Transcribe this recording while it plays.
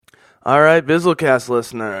All right, Bizzlecast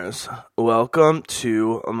listeners, welcome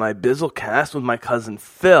to my Bizzlecast with my cousin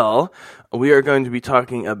Phil. We are going to be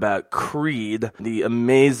talking about Creed, the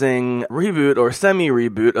amazing reboot or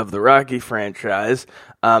semi-reboot of the Rocky franchise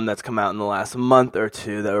that's come out in the last month or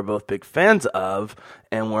two that we're both big fans of,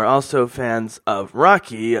 and we're also fans of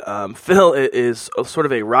Rocky. Phil is sort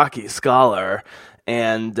of a Rocky scholar,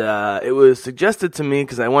 and it was suggested to me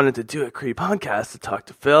because I wanted to do a Creed podcast to talk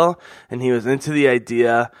to Phil, and he was into the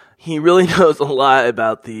idea. He really knows a lot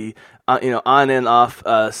about the on and off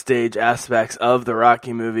stage aspects of the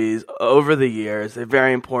Rocky movies over the years. They're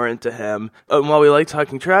very important to him. And while we like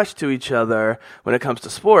talking trash to each other when it comes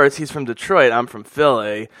to sports, he's from Detroit, I'm from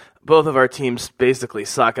Philly. Both of our teams basically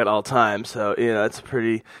suck at all times, so it's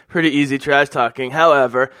pretty easy trash talking.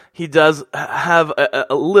 However, he does have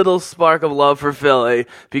a little spark of love for Philly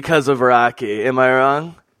because of Rocky. Am I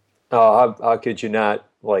wrong? Oh, how could you not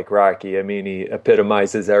like Rocky? I mean, he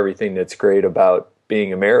epitomizes everything that's great about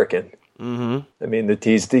being American. Mm-hmm. I mean,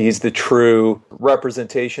 he's the true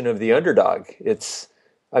representation of the underdog. If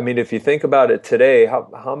you think about it today,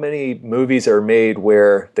 how many movies are made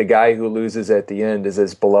where the guy who loses at the end is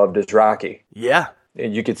as beloved as Rocky? Yeah.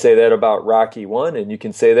 And you could say that about Rocky 1, and you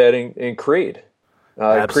can say that in Creed.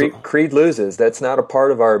 Creed loses. That's not a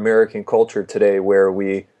part of our American culture today where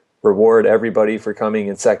we reward everybody for coming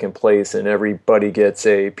in second place and everybody gets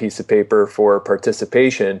a piece of paper for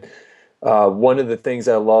participation. One of the things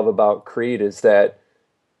I love about Creed is that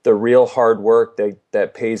the real hard work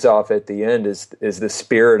that pays off at the end is the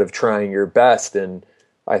spirit of trying your best. And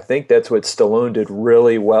I think that's what Stallone did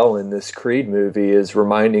really well in this Creed movie, is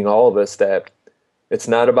reminding all of us that it's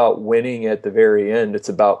not about winning at the very end. It's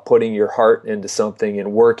about putting your heart into something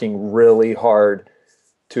and working really hard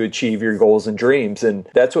to achieve your goals and dreams. And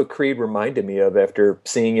that's what Creed reminded me of after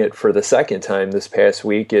seeing it for the second time this past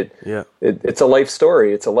week. It's a life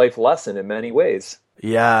story. It's a life lesson in many ways.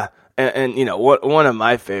 Yeah. And one of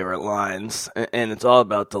my favorite lines, and it's all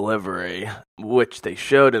about delivery, which they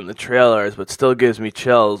showed in the trailers, but still gives me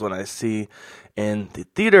chills when I see in the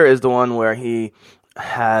theater, is the one where he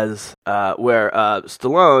has where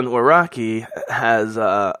Rocky has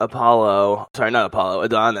Adonis,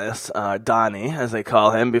 Donnie, as they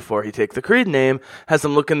call him before he takes the Creed name, has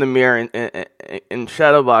him look in the mirror in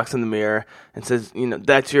shadow box in the mirror and says,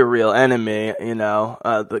 that's your real enemy,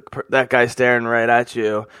 that guy staring right at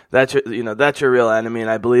you, that's your real enemy, and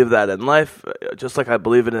I believe that in life, just like I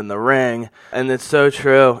believe it in the ring. And it's so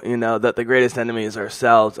true, that the greatest enemy is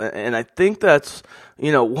ourselves, and I think that's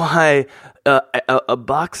why a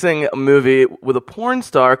boxing movie with a porn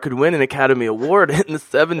star could win an Academy Award in the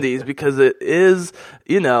 70s, because it is,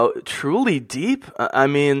 truly deep. I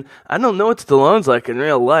mean, I don't know what Stallone's like in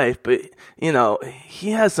real life, but, he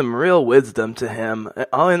has some real wisdom to him,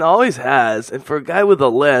 and always has. And for a guy with a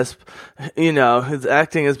lisp, whose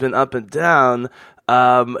acting has been up and down,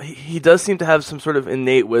 he does seem to have some sort of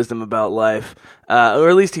innate wisdom about life, or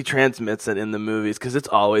at least he transmits it in the movies, because it's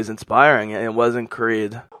always inspiring, and it was in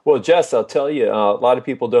Creed. Well, Jess, I'll tell you, a lot of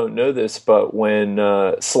people don't know this, but when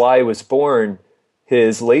Sly was born,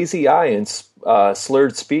 his lazy eye and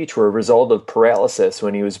slurred speech were a result of paralysis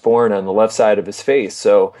when he was born on the left side of his face.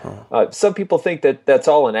 So some people think that that's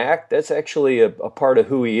all an act. That's actually a part of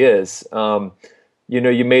who he is.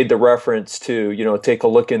 You made the reference to, take a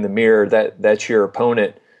look in the mirror, that's your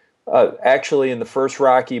opponent. Actually, in the first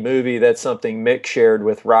Rocky movie, that's something Mick shared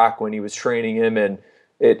with Rock when he was training him, and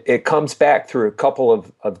it comes back through a couple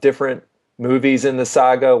of different movies in the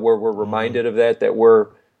saga where we're reminded of that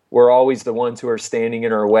we're always the ones who are standing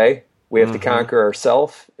in our way. We have to conquer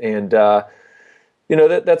ourselves, and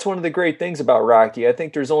that's one of the great things about Rocky. I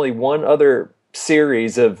think there's only one other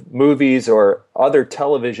series of movies or other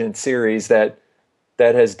television series that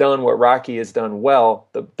has done what Rocky has done well.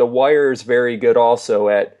 The Wire is very good also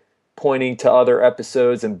at pointing to other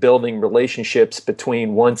episodes and building relationships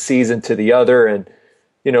between one season to the other. And,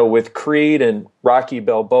 with Creed and Rocky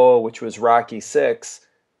Balboa, which was Rocky 6,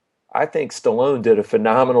 I think Stallone did a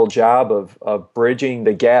phenomenal job of bridging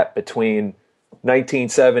the gap between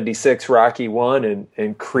 1976 Rocky 1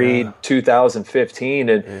 and Creed 2015.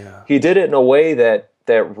 And he did it in a way that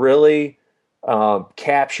really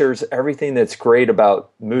captures everything that's great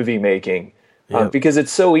about movie making, because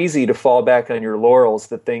it's so easy to fall back on your laurels,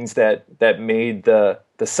 the things that made the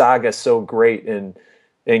saga so great and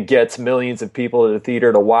gets millions of people to the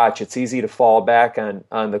theater to watch. It's easy to fall back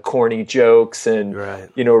on the corny jokes and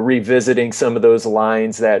revisiting some of those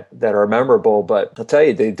lines that are memorable. But I'll tell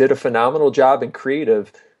you, they did a phenomenal job in Creed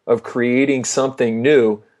of creating something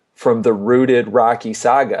new from the rooted Rocky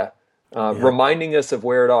saga, reminding us of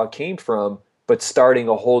where it all came from, but starting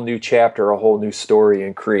a whole new chapter, a whole new story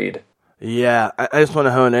in Creed. Yeah, I just want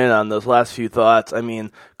to hone in on those last few thoughts. I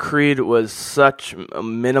mean, Creed was such a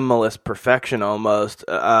minimalist perfection almost.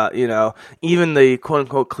 Even the quote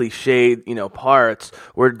unquote cliched, parts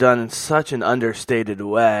were done in such an understated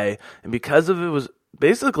way. And because of it was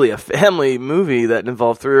basically a family movie that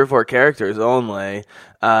involved three or four characters only.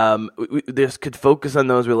 We just could focus on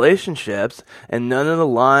those relationships, and none of the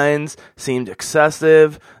lines seemed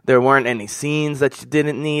excessive. There weren't any scenes that you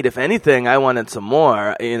didn't need. If anything, I wanted some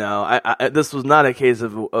more. This was not a case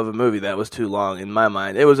of a movie that was too long in my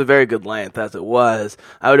mind. It was a very good length as it was.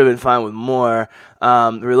 I would have been fine with more.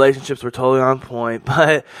 The relationships were totally on point,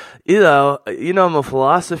 but I'm a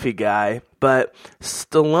philosophy guy. But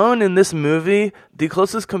Stallone in this movie, the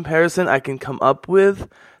closest comparison I can come up with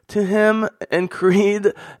to him and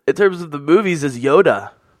Creed in terms of the movies is Yoda.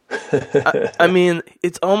 I mean,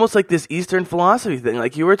 it's almost like this Eastern philosophy thing,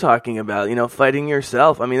 like you were talking about, fighting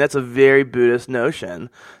yourself. I mean, that's a very Buddhist notion,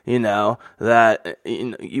 that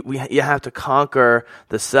you have to conquer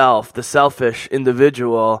the self, the selfish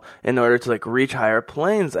individual, in order to reach higher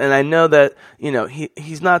planes. And I know that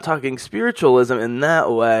he's not talking spiritualism in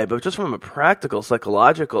that way, but just from a practical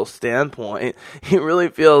psychological standpoint, he really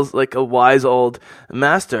feels like a wise old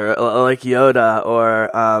master, like Yoda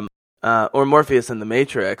or Morpheus in The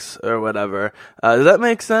Matrix or whatever. Does that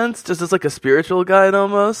make sense? Just as like a spiritual guide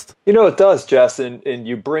almost? It does, Jess, and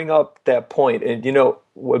you bring up that point. And,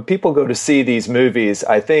 when people go to see these movies,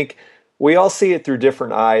 I think we all see it through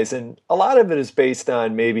different eyes. And a lot of it is based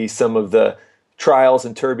on maybe some of the trials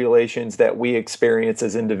and tribulations that we experience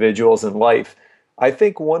as individuals in life. I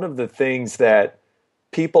think one of the things that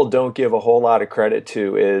people don't give a whole lot of credit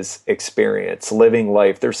to is experience, living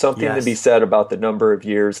life. There's something to be said about the number of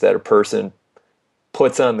years that a person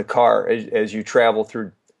puts on the car as you travel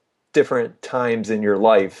through different times in your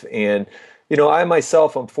life. And, I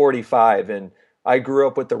myself, I'm 45, and I grew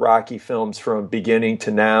up with the Rocky films from beginning to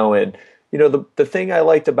now. And, the thing I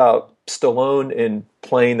liked about Stallone in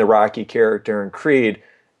playing the Rocky character in Creed,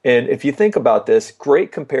 and if you think about this,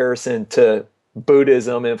 great comparison to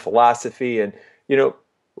Buddhism and philosophy. And,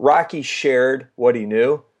 Rocky shared what he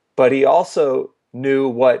knew, but he also knew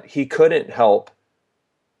what he couldn't help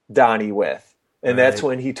Donnie with. And that's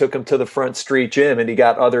when he took him to the Front Street Gym and he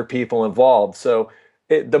got other people involved. So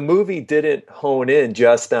the movie didn't hone in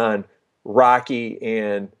just on Rocky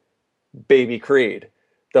and Baby Creed.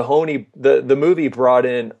 The movie brought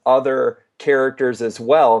in other characters as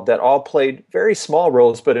well that all played very small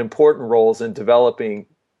roles, but important roles in developing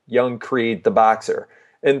young Creed, the boxer.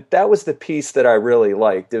 And that was the piece that I really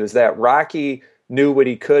liked. It was that Rocky knew what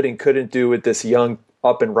he could and couldn't do with this young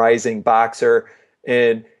up and rising boxer.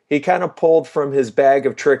 And he kind of pulled from his bag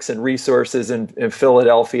of tricks and resources in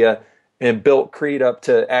Philadelphia and built Creed up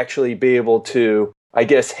to actually be able to, I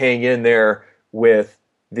guess, hang in there with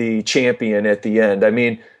the champion at the end. I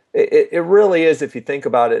mean, it really is, if you think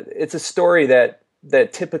about it, it's a story that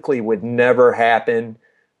typically would never happen,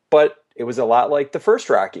 but it was a lot like the first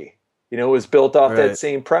Rocky. It was built off that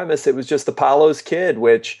same premise. It was just Apollo's kid,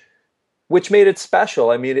 which made it special.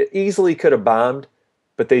 I mean, it easily could have bombed,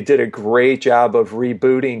 but they did a great job of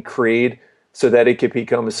rebooting Creed so that it could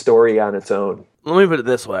become a story on its own. Let me put it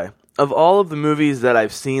this way. Of all of the movies that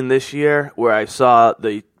I've seen this year where I saw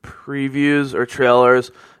the previews or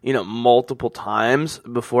trailers, multiple times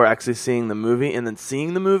before actually seeing the movie and then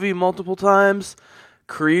seeing the movie multiple times,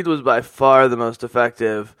 Creed was by far the most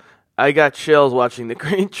effective. I got chills watching the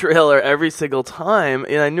Creed trailer every single time,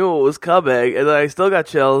 and I knew it was coming, and then I still got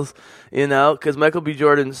chills, because Michael B.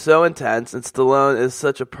 Jordan's so intense, and Stallone is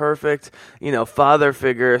such a perfect, father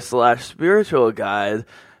figure / spiritual guide.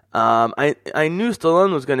 I knew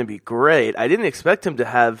Stallone was going to be great. I didn't expect him to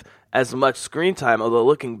have as much screen time, although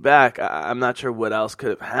looking back, I'm not sure what else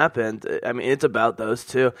could have happened. I mean, it's about those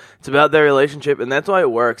two. It's about their relationship, and that's why it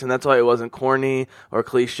works, and that's why it wasn't corny or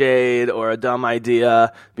cliched or a dumb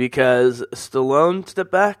idea, because Stallone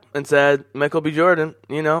stepped back and said, Michael B. Jordan,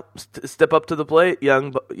 step up to the plate,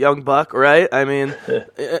 young buck, right? I mean,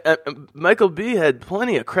 Michael B. had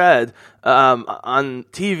plenty of cred on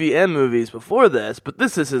TV and movies before this, but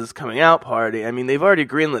this is his coming out party. I mean, they've already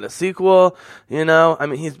greenlit a sequel, I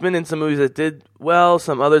mean, he's been in some movies that did well,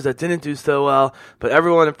 some others that didn't do so well, but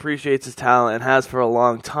everyone appreciates his talent and has for a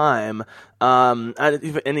long time.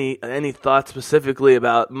 Any thoughts specifically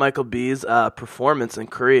about Michael B's performance in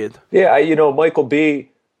Creed? Yeah, Michael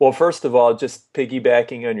B., well, first of all, just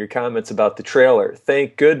piggybacking on your comments about the trailer,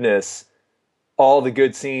 thank goodness all the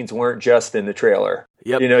good scenes weren't just in the trailer.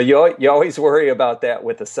 Yep. You always worry about that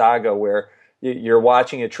with the saga where you're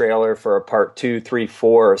watching a trailer for a part 2, 3,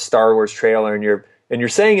 4, a Star Wars trailer, and you're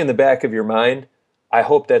saying in the back of your mind, I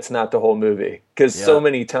hope that's not the whole movie, because so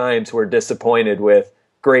many times we're disappointed with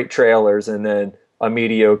great trailers and then a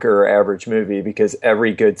mediocre or average movie because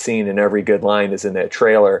every good scene and every good line is in that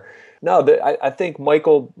trailer. No, I think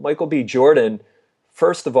Michael B. Jordan,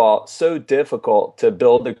 first of all, so difficult to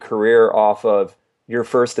build a career off of your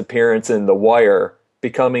first appearance in The Wire,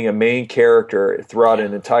 becoming a main character throughout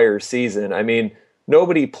an entire season. I mean,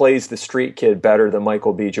 nobody plays the street kid better than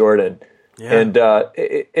Michael B. Jordan. Yeah. And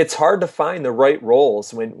it's hard to find the right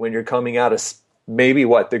roles when you're coming out of maybe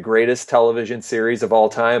the greatest television series of all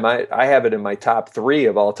time. I have it in my top 3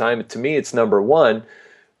 of all time. To me, it's number 1.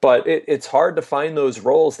 But it's hard to find those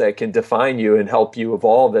roles that can define you and help you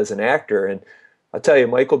evolve as an actor. And I'll tell you,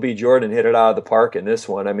 Michael B. Jordan hit it out of the park in this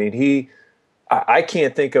one. I mean, I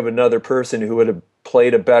can't think of another person who would have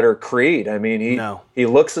played a better Creed. I mean, he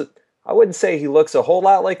looks, I wouldn't say he looks a whole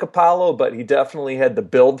lot like Apollo, but he definitely had the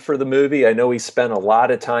build for the movie. I know he spent a lot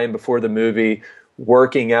of time before the movie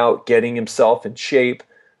working out, getting himself in shape.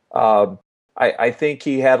 I think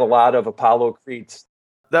he had a lot of Apollo Creed's.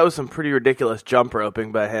 That was some pretty ridiculous jump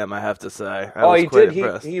roping by him, I have to say. He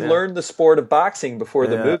did. He learned the sport of boxing before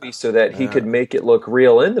the movie so that he could make it look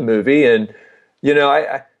real in the movie. And,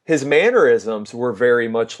 his mannerisms were very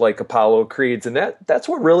much like Apollo Creed's. And that's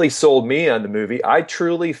what really sold me on the movie. I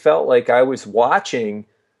truly felt like I was watching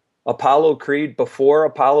Apollo Creed before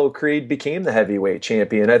Apollo Creed became the heavyweight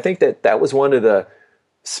champion. I think that was one of the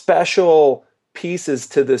special pieces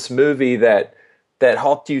to this movie that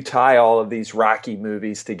helped you tie all of these Rocky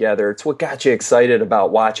movies together. It's what got you excited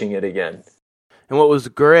about watching it again. And what was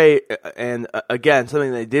great, and again,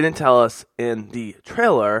 something they didn't tell us in the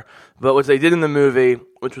trailer, but what they did in the movie,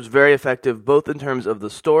 which was very effective both in terms of the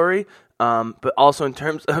story, but also in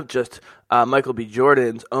terms of just Michael B.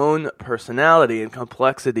 Jordan's own personality and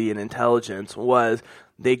complexity and intelligence, was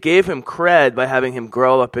they gave him cred by having him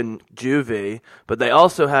grow up in juvie, but they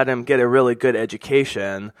also had him get a really good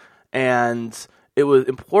education. And it was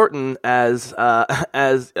important as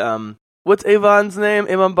what's Avon's name?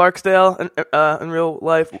 Avon Barksdale in real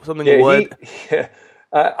life? Something Wood?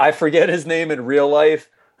 I forget his name in real life.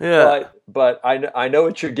 Yeah. But I know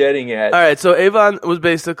what you're getting at. All right, so Avon was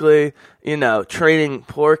basically, training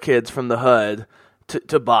poor kids from the hood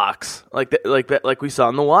to box, like we saw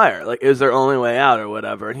in The Wire. Like, it was their only way out or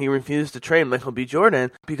whatever. And he refused to train Michael B.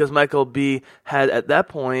 Jordan because Michael B. had at that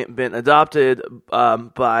point been adopted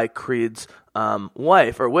by Creed's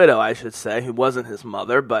wife, or widow, I should say, who wasn't his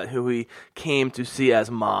mother, but who he came to see as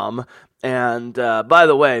mom. And by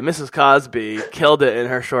the way, Mrs. Cosby killed it in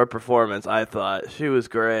her short performance, I thought. She was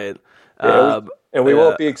great. And we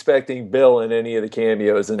won't be expecting Bill in any of the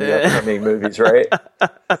cameos in the upcoming movies, right?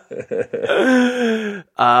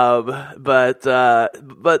 But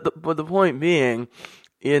the point being,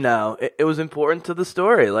 it was important to the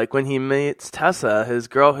story. Like when he meets Tessa, his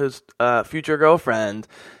future girlfriend,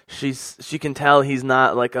 she can tell he's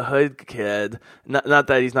not like a hood kid. Not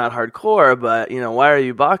that he's not hardcore, but why are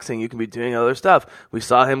you boxing? You can be doing other stuff. We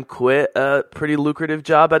saw him quit a pretty lucrative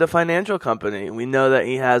job at a financial company. We know that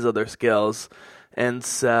he has other skills, and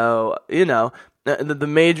so the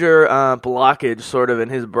major blockage sort of in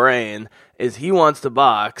his brain is he wants to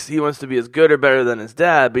box. He wants to be as good or better than his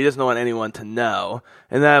dad, but he doesn't want anyone to know.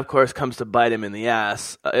 And that, of course, comes to bite him in the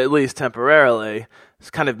ass, at least temporarily. It's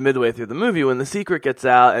kind of midway through the movie when the secret gets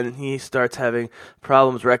out and he starts having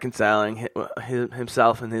problems reconciling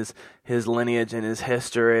himself and his lineage and his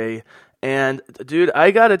history. And, dude, I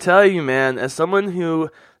gotta tell you, man, as someone who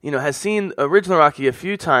has seen original Rocky a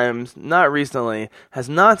few times, not recently, has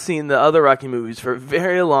not seen the other Rocky movies for a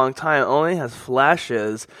very long time, only has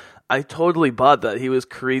flashes, I totally bought that he was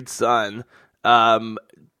Creed's son.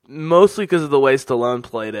 Mostly because of the way Stallone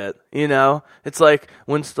played it. It's like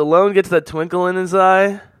when Stallone gets that twinkle in his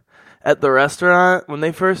eye at the restaurant when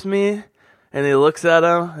they first meet, and he looks at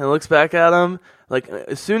him and looks back at him. Like,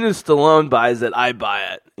 as soon as Stallone buys it, I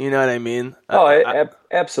buy it. You know what I mean?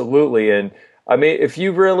 Absolutely. And I mean, if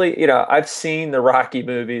you really, I've seen the Rocky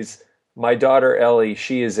movies. My daughter Ellie,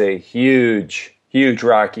 she is a huge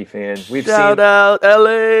Rocky fan. Shout out,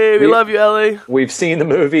 Ellie. We love you, Ellie. We've seen the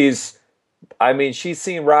movies. I mean, she's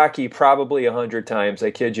seen Rocky probably 100 times.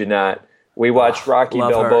 I kid you not. We watched Rocky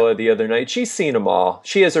Balboa the other night. She's seen them all.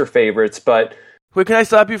 She has her favorites, but... Wait, can I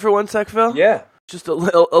stop you for one sec, Phil? Yeah. Just a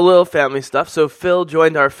little family stuff. So Phil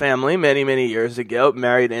joined our family many, many years ago,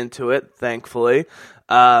 married into it, thankfully.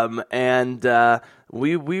 And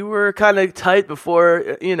we were kind of tight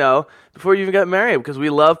before you even got married, because we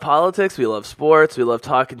love politics, we love sports, we love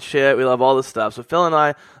talking shit, we love all this stuff. So Phil and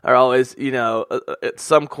I are always, at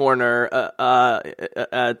some corner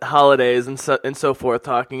at holidays and so forth,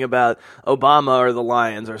 talking about Obama or the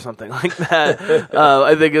Lions or something like that.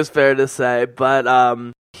 I think is fair to say.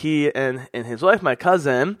 But he and his wife, my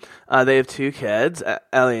cousin, they have 2 kids,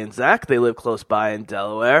 Ellie and Zach. They live close by in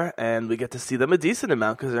Delaware, and we get to see them a decent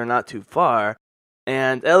amount because they're not too far.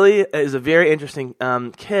 And Ellie is a very interesting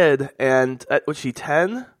kid, and was she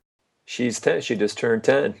 10? She's 10. She just turned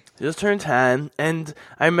 10. She just turned 10, and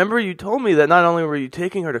I remember you told me that not only were you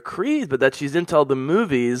taking her to Creed, but that she's into all the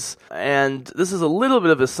movies. And this is a little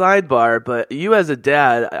bit of a sidebar, but you as a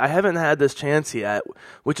dad, I haven't had this chance yet,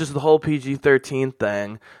 which is the whole PG-13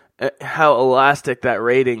 thing, how elastic that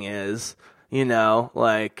rating is.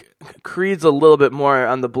 Like Creed's a little bit more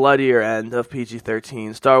on the bloodier end of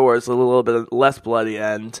PG-13. Star Wars a little bit less bloody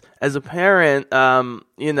end. As a parent,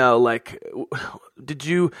 did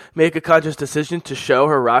you make a conscious decision to show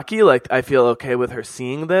her Rocky? Like, I feel okay with her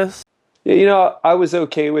seeing this? Yeah, I was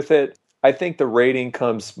okay with it. I think the rating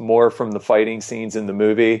comes more from the fighting scenes in the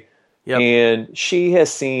movie. Yep. And she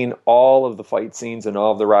has seen all of the fight scenes in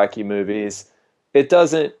all of the Rocky movies. It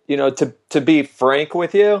doesn't, to be frank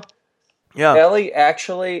with you, yeah, Ellie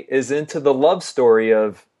actually is into the love story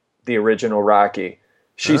of the original Rocky.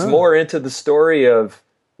 She's more into the story of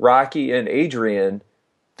Rocky and Adrian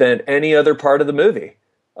than any other part of the movie.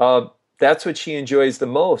 That's what she enjoys the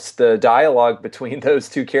most, the dialogue between those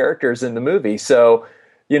 2 characters in the movie. So,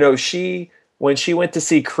 when she went to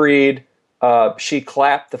see Creed, she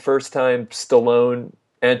clapped the first time Stallone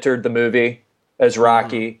entered the movie as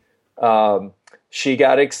Rocky. She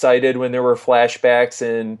got excited when there were flashbacks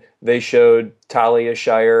and they showed Talia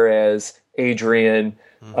Shire as Adrian.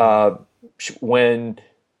 When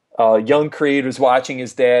young Creed was watching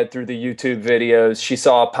his dad through the YouTube videos, she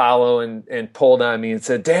saw Apollo and pulled on me and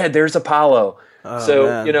said, "Dad, there's Apollo."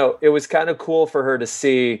 Man. It was kind of cool for her to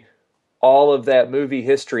see all of that movie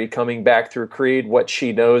history coming back through Creed, what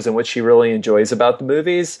she knows and what she really enjoys about the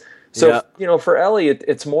movies. So, for Ellie,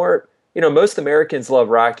 it's more... most Americans love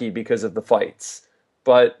Rocky because of the fights.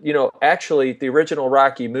 But, actually, the original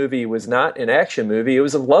Rocky movie was not an action movie. It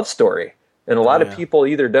was a love story. And a lot of people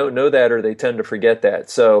either don't know that or they tend to forget that.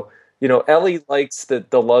 So, Ellie likes the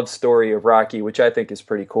love story of Rocky, which I think is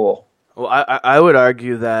pretty cool. Well, I would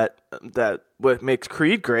argue that what makes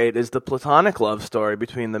Creed great is the platonic love story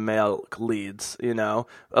between the male leads,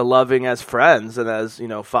 loving as friends and as,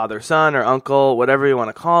 father, son, or uncle, whatever you want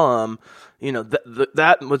to call them.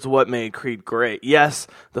 That was what made Creed great. Yes,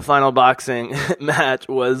 the final boxing match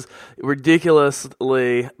was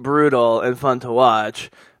ridiculously brutal and fun to watch.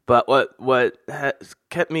 But what has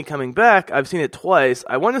kept me coming back, I've seen it twice.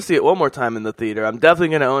 I want to see it one more time in the theater. I'm definitely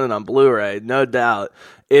going to own it on Blu-ray, no doubt,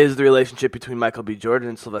 is the relationship between Michael B. Jordan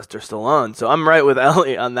and Sylvester Stallone. So I'm right with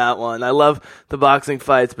Ellie on that one. I love the boxing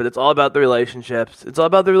fights, but it's all about the relationships.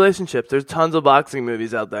 There's tons of boxing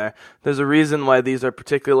movies out there. There's a reason why these are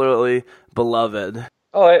particularly beloved.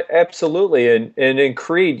 Oh, absolutely. And in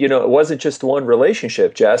Creed, it wasn't just one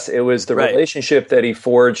relationship, Jess. It was the relationship that he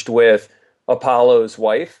forged with Apollo's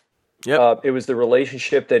wife. Yep. It was the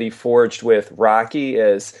relationship that he forged with Rocky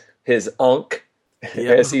as his unk,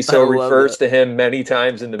 as he so refers to him many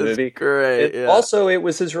times in the movie. Great. And also, it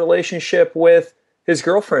was his relationship with his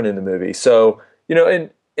girlfriend in the movie. So, and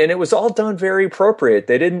it was all done very appropriate.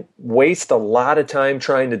 They didn't waste a lot of time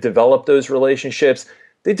trying to develop those relationships.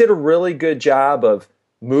 They did a really good job of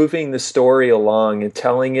moving the story along and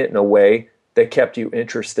telling it in a way that kept you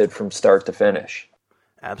interested from start to finish.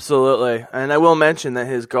 Absolutely. And I will mention that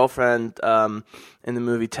his girlfriend in the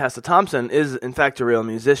movie, Tessa Thompson, is in fact a real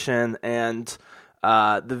musician, and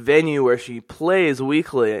the venue where she plays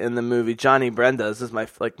weekly in the movie, Johnny Brenda's, is my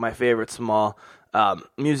favorite small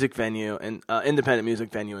music venue, and independent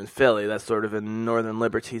music venue in Philly. That's sort of in Northern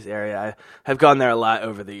Liberties area. I have gone there a lot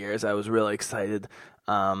over the years. I was really excited.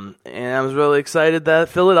 And I was really excited that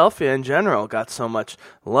Philadelphia in general got so much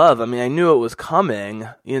love. I mean, I knew it was coming,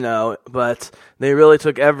 but they really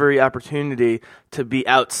took every opportunity to be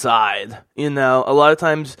outside. A lot of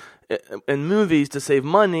times in movies, to save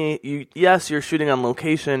money, you're shooting on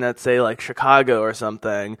location at, say, like Chicago or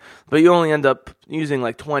something, but you only end up using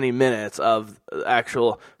like 20 minutes of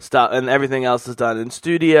actual stuff, and everything else is done in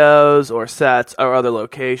studios or sets or other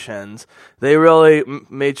locations. They really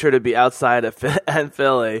made sure to be outside of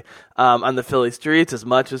Philly, on the Philly streets as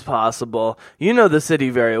much as possible. You know the city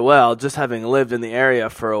very well, just having lived in the area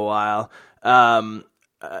for a while.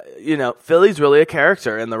 Philly's really a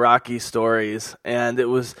character in the Rocky stories, and it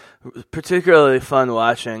was particularly fun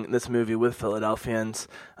watching this movie with Philadelphians,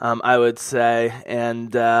 I would say,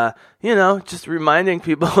 and, just reminding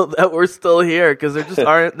people that we're still here, because there just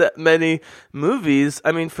aren't that many movies.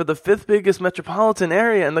 I mean, for the fifth biggest metropolitan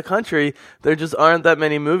area in the country, there just aren't that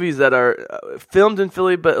many movies that are filmed in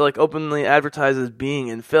Philly, but like openly advertised as being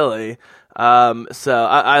in Philly. So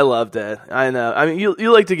I loved it. I know. I mean,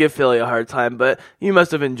 you like to give Philly a hard time, but you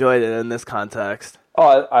must have enjoyed it in this context.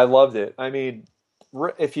 Oh, I loved it. I mean,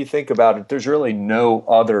 if you think about it, there's really no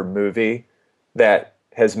other movie that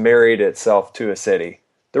has married itself to a city.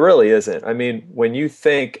 There really isn't. I mean, when you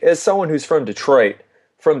think, as someone who's from Detroit,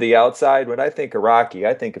 from the outside, when I think of Rocky,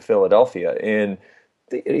 I think of Philadelphia. And,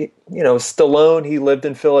 Stallone, he lived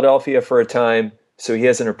in Philadelphia for a time, so he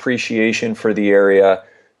has an appreciation for the area.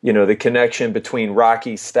 The connection between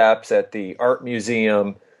Rocky's steps at the art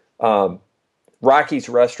museum, Rocky's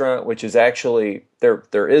restaurant, which is actually,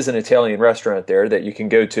 there is an Italian restaurant there that you can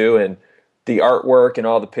go to, and the artwork and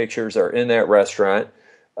all the pictures are in that restaurant.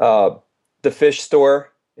 The fish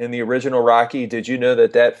store in the original Rocky, did you know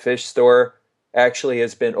that fish store actually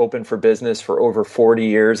has been open for business for over 40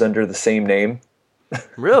 years under the same name?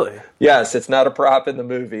 Really? Yes, it's not a prop in the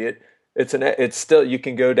movie. It's still, you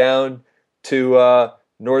can go down to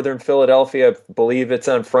northern Philadelphia. I believe it's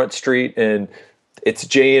on Front Street, and it's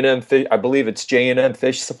J&M. I believe it's J&M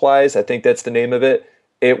Fish Supplies. I think that's the name of it.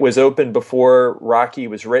 It was open before Rocky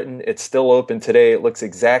was written. It's still open today. It looks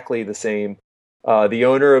exactly the same. The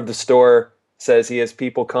owner of the store says he has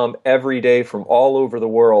people come every day from all over the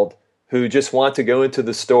world who just want to go into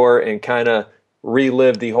the store and kind of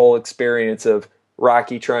relive the whole experience of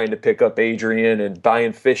Rocky trying to pick up Adrian and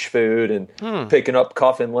buying fish food and picking up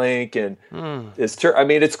Coffin Link. And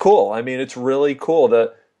it's cool. I mean, it's really cool.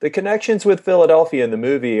 The connections with Philadelphia in the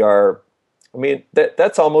movie are, I mean,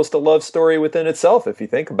 that's almost a love story within itself if you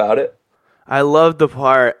think about it. I love the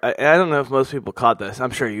part. I don't know if most people caught this. I'm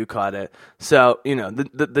sure you caught it. So,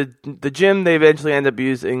 the gym they eventually end up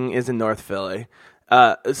using is in North Philly.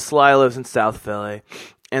 Sly lives in South Philly.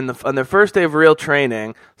 And on their first day of real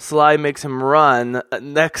training, Sly makes him run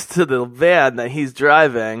next to the van that he's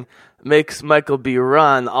driving, makes Michael B.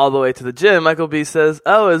 run all the way to the gym. Michael B. says,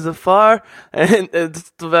 "Oh, is it far?" And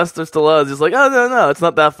Sylvester Stallone is just like, "Oh, no, it's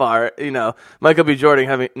not that far." Michael B. Jordan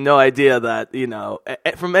having no idea that,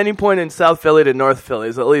 from any point in South Philly to North Philly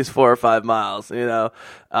is at least 4 or 5 miles, that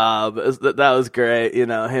was great.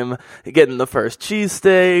 Him getting the first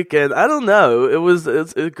cheesesteak, and I don't know,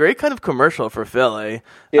 it's a great kind of commercial for Philly.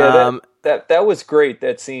 Yeah, that was great,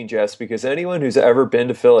 that scene, Jess, because anyone who's ever been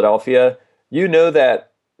to Philadelphia, that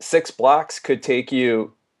 6 blocks could take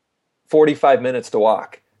you 45 minutes to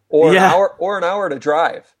walk, or an hour to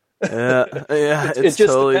drive. Yeah, it just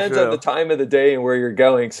totally depends on the time of the day and where you're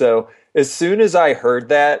going. So as soon as I heard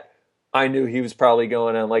that, I knew he was probably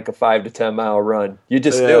going on like a 5 to 10 mile run. You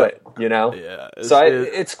just knew it, Yeah.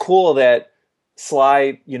 It's cool that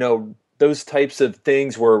Sly, those types of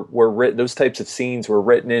things were written, those types of scenes were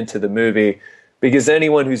written into the movie. Because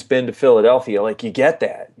anyone who's been to Philadelphia, you get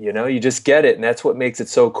that, you just get it. And that's what makes it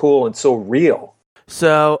so cool and so real.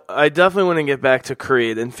 So I definitely want to get back to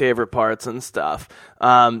Creed and favorite parts and stuff.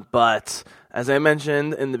 But as I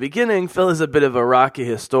mentioned in the beginning, Phil is a bit of a Rocky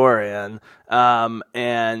historian. And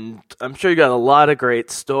I'm sure you got a lot of great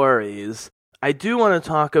stories. I do want to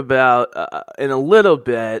talk about in a little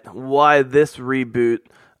bit why this reboot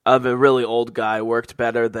of a really old guy worked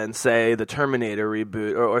better than, say, the Terminator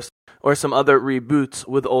reboot or some other reboots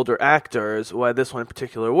with older actors. Why this one in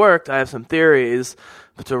particular worked, I have some theories.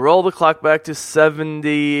 But to roll the clock back to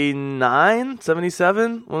 79,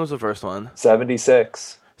 77? When was the first one?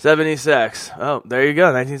 76. 76. Oh, there you go,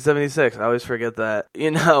 1976. I always forget that.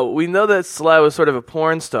 We know that Sly was sort of a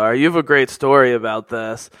porn star. You have a great story about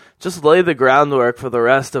this. Just lay the groundwork for the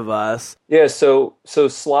rest of us. Yeah, so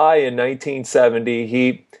Sly in 1970,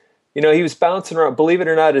 he was bouncing around. Believe it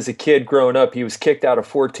or not, as a kid growing up, he was kicked out of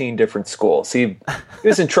 14 different schools. He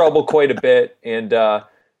was in trouble quite a bit, and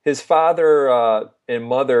his father and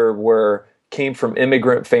mother came from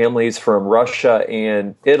immigrant families from Russia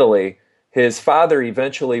and Italy. His father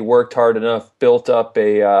eventually worked hard enough, built up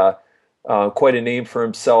quite a name for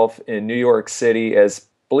himself in New York City as,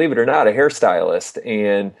 believe it or not, a hairstylist.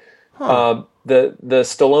 And the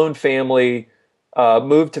Stallone family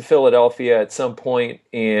moved to Philadelphia at some point.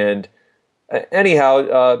 And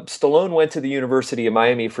anyhow, Stallone went to the University of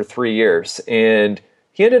Miami for 3 years. And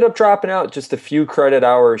he ended up dropping out just a few credit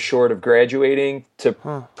hours short of graduating to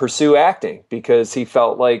pursue acting because he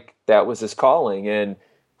felt like that was his calling. And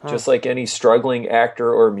just like any struggling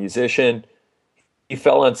actor or musician, he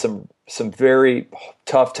fell on some some very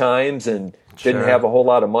tough times and didn't Sure. have a whole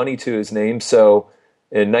lot of money to his name. So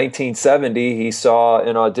in 1970, he saw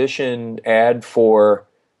an audition ad for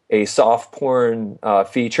a soft porn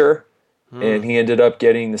feature, and he ended up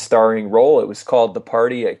getting the starring role. It was called The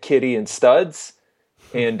Party at Kitty and Studs,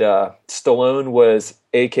 and Stallone was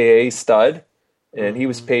AKA Stud, and he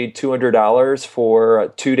was paid $200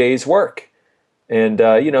 for 2 days' work. And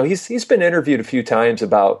he's been interviewed a few times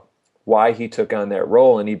about why he took on that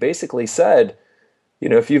role, and he basically said,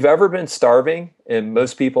 if you've ever been starving, and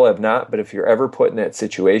most people have not, but if you're ever put in that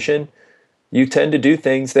situation, you tend to do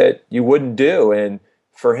things that you wouldn't do. And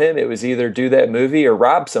for him, it was either do that movie or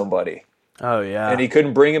rob somebody. Oh, yeah. And he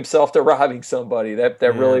couldn't bring himself to robbing somebody. That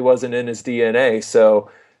really wasn't in his DNA. So,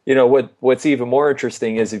 what's even more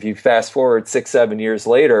interesting is if you fast forward 6-7 years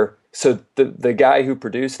later, so the guy who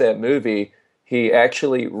produced that movie, he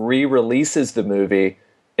actually re-releases the movie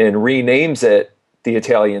and renames it The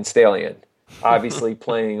Italian Stallion, obviously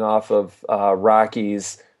playing off of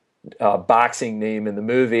Rocky's boxing name in the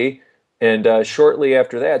movie. And shortly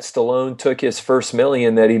after that, Stallone took his first $1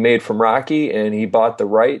 million that he made from Rocky, and he bought the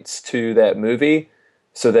rights to that movie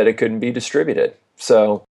so that it couldn't be distributed.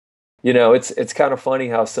 So, it's kind of funny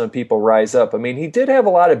how some people rise up. I mean, he did have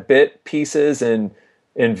a lot of bit pieces in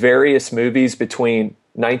various movies between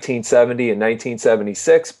 1970 and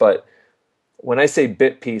 1976, but when I say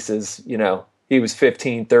bit pieces, he was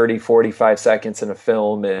 15, 30, 45 seconds in a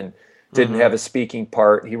film and didn't have a speaking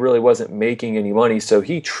part. He really wasn't making any money, so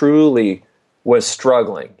he truly was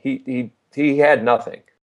struggling. He had nothing.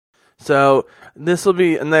 So this will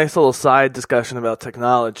be a nice little side discussion about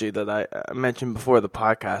technology that I mentioned before the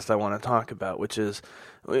podcast I want to talk about, which is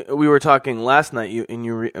we were talking last night.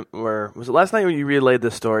 Was it last night when you relayed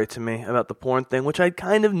this story to me about the porn thing, which I'd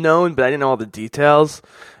kind of known, but I didn't know all the details,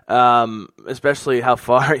 especially how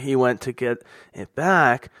far he went to get it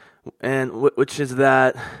back, and which is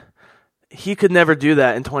that he could never do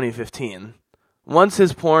that in 2015. Once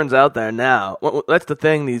his porn's out there now, that's the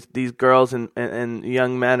thing, these girls and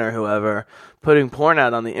young men or whoever putting porn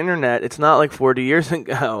out on the internet, it's not like 40 years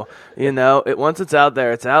ago. Once it's out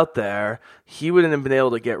there, it's out there. He wouldn't have been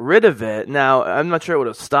able to get rid of it. Now, I'm not sure it would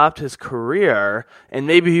have stopped his career, and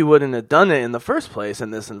maybe he wouldn't have done it in the first place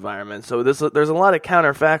in this environment. So there's a lot of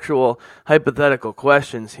counterfactual, hypothetical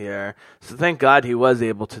questions here. So thank God he was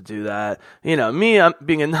able to do that. Me, I'm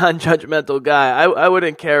being a non-judgmental guy. I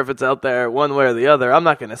wouldn't care if it's out there one way or the other. I'm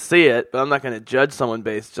not going to see it, but I'm not going to judge someone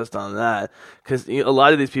based just on that, because a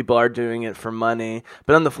lot of these people are doing it for money.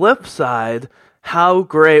 But on the flip side, how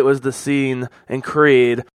great was the scene in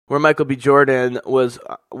Creed where Michael B. Jordan was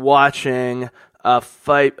watching a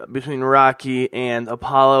fight between Rocky and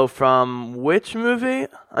Apollo from which movie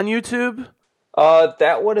on YouTube?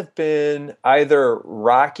 That would have been either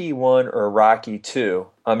Rocky 1 or Rocky 2.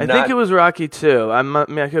 I think it was Rocky 2.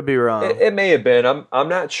 I could be wrong. It may have been. I'm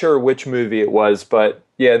not sure which movie it was, but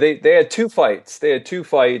yeah, they had two fights.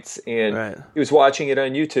 And right. He was watching it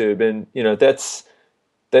on YouTube, and he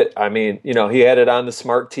had it on the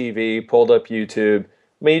smart TV, pulled up YouTube. I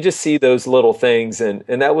mean, you just see those little things, and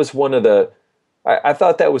that was one of the. I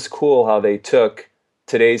thought that was cool how they took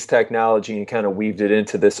today's technology and kind of weaved it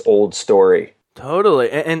into this old story. Totally,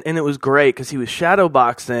 and it was great because he was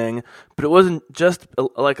shadowboxing, but it wasn't just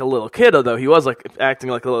like a little kid, although he was like acting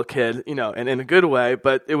like a little kid, and in a good way,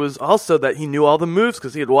 but it was also that he knew all the moves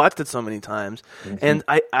because he had watched it so many times. Mm-hmm. And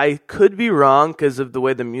I could be wrong because of the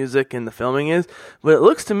way the music and the filming is, but it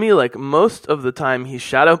looks to me like most of the time he's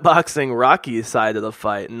shadowboxing Rocky's side of the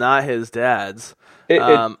fight, not his dad's.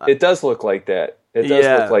 It does look like that. It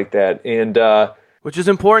does look like that, and which is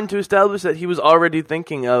important to establish that he was already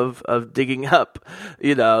thinking of digging up,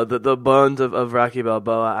 the bones of Rocky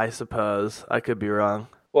Balboa, I suppose. I could be wrong.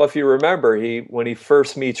 Well, if you remember, when he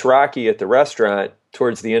first meets Rocky at the restaurant,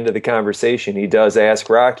 towards the end of the conversation, he does ask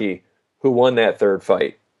Rocky who won that third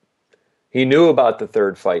fight. He knew about the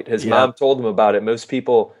third fight. His mom told him about it. Most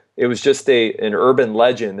people, it was just an urban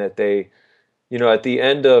legend that they, at the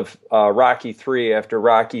end of Rocky 3, after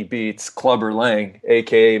Rocky beats Clubber Lang,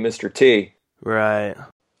 a.k.a. Mr. T, right,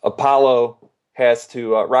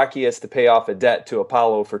 Rocky has to pay off a debt to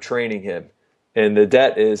Apollo for training him. And the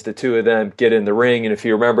debt is the two of them get in the ring. And if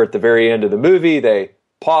you remember at the very end of the movie, they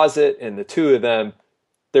pause it and the two of them,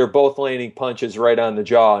 they're both landing punches right on the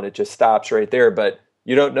jaw and it just stops right there. But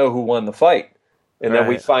you don't know who won the fight. And then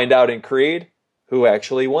we find out in Creed who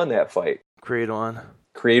actually won that fight. Creed won.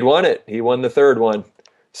 Creed won it. He won the third one.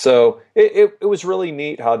 So it was really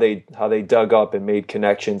neat how they dug up and made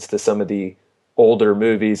connections to some of the older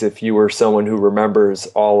movies if you were someone who remembers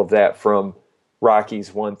all of that from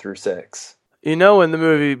Rockies 1 through 6. You know, when the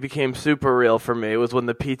movie became super real for me was when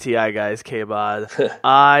the PTI guys came on.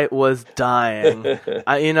 I was dying.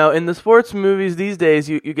 In the sports movies these days,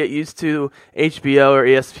 you get used to HBO or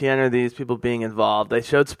ESPN or these people being involved. They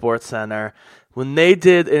showed SportsCenter. When they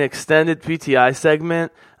did an extended PTI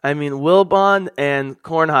segment, I mean, Wilbon and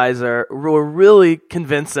Kornheiser were really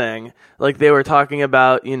convincing. Like they were talking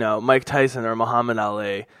about, Mike Tyson or Muhammad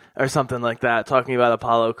Ali or something like that, talking about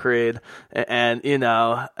Apollo Creed, and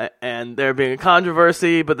there being a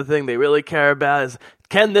controversy, but the thing they really care about is,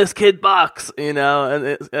 can this kid box?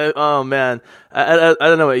 Oh man, I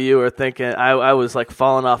don't know what you were thinking. I was like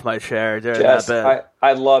falling off my chair during that bit.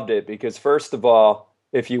 I loved it because first of all,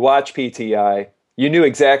 if you watch PTI, you knew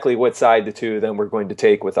exactly what side the two of them were going to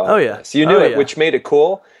take with all of this. You knew it, which made it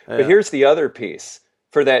cool. Yeah. But here's the other piece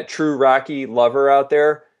for that true Rocky lover out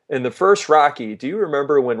there. In the first Rocky, do you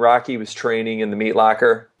remember when Rocky was training in the meat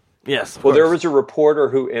locker? Yes. Well, there was a reporter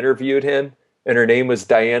who interviewed him, and her name was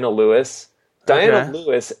Diana Lewis. Diana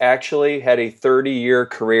Lewis actually had a 30-year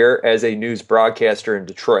career as a news broadcaster in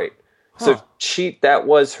Detroit. So that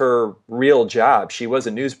was her real job. She was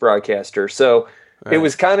a news broadcaster. So it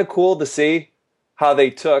was kind of cool to see how they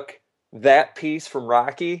took that piece from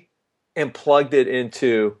Rocky and plugged it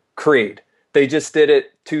into Creed. They just did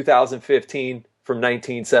it 2015 from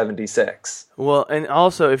 1976. Well, and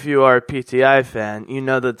also if you are a PTI fan, you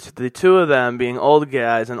know that the two of them, being old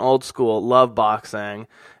guys and old school, love boxing,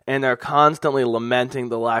 and are constantly lamenting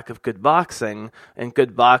the lack of good boxing and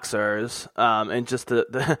good boxers, and just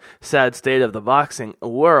the sad state of the boxing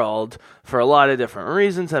world for a lot of different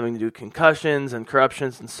reasons, having to do with concussions and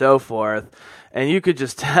corruptions and so forth. And you could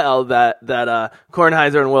just tell that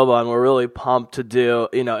Kornheiser and Wilbon were really pumped to do,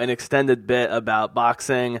 an extended bit about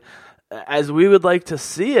boxing as we would like to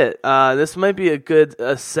see it. This might be a good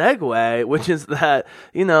segue, which is that,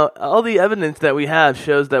 all the evidence that we have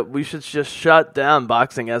shows that we should just shut down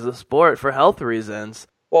boxing as a sport for health reasons.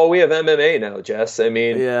 Well, we have MMA now, Jess. I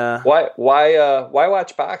mean, why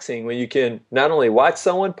watch boxing when you can not only watch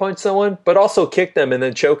someone punch someone, but also kick them and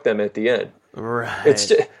then choke them at the end? Right. It's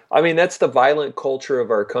just, that's the violent culture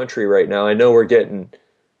of our country right now. I know we're getting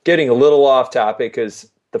a little off topic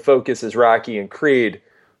because the focus is Rocky and Creed.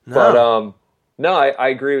 No. But I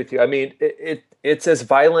agree with you. I mean, it's as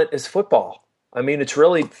violent as football. I mean, it's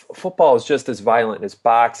really, football is just as violent as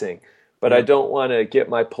boxing. But I don't want to get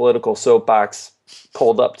my political soapbox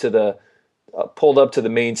pulled up to the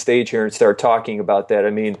main stage here and start talking about that. I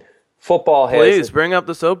mean, football has... Please, bring up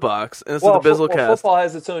the soapbox. This is the Bizzlecast. Football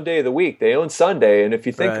has its own day of the week. They own Sunday, and if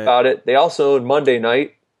you think about it, they also own Monday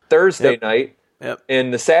night, Thursday night,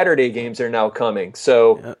 and the Saturday games are now coming.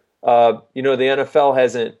 So... the NFL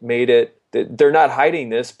hasn't made it, they're not hiding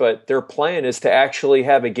this, but their plan is to actually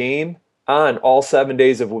have a game on all 7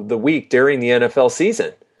 days of the week during the NFL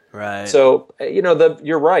season. Right. So,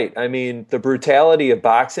 you're right. I mean, the brutality of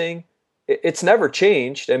boxing, it's never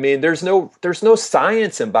changed. I mean, there's no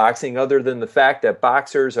science in boxing other than the fact that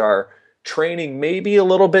boxers are training maybe a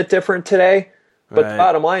little bit different today. But the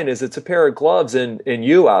bottom line is it's a pair of gloves and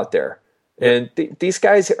you out there. And these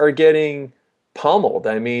guys are getting pummeled.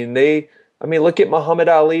 I mean, look at Muhammad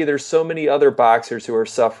Ali. There's so many other boxers who are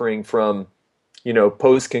suffering from,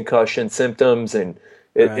 post-concussion symptoms, and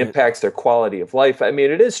it impacts their quality of life. I mean,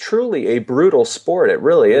 it is truly a brutal sport. It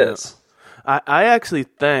really is. I actually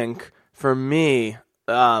think, for me,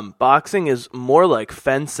 boxing is more like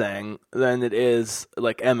fencing than it is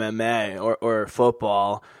like MMA or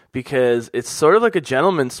football, because it's sort of like a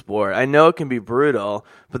gentleman's sport. I know it can be brutal,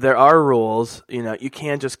 but there are rules. You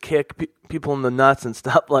can't just kick people in the nuts and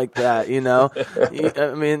stuff like that,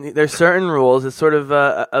 I mean, there's certain rules. It's sort of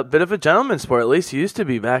a bit of a gentleman's sport, at least it used to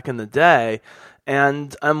be back in the day.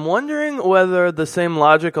 And I'm wondering whether the same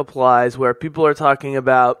logic applies where people are talking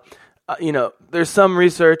about, there's some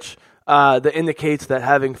research that indicates that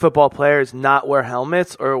having football players not wear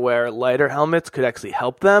helmets or wear lighter helmets could actually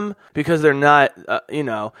help them, because they're not,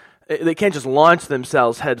 they can't just launch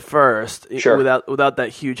themselves head first without that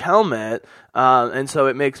huge helmet. And so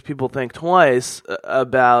it makes people think twice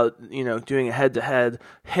about, doing a head-to-head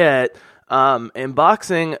hit. In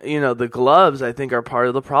boxing, the gloves, I think, are part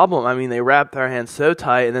of the problem. I mean, they wrap their hands so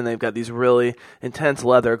tight, and then they've got these really intense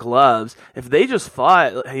leather gloves. If they just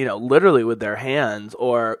fought, literally with their hands,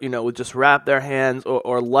 or, would just wrap their hands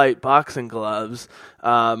or light boxing gloves,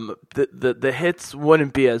 the hits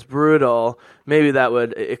wouldn't be as brutal. maybe that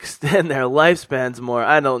would extend their lifespans more.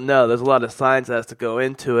 I don't know. There's a lot of science that has to go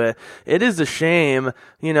into it. It is a shame.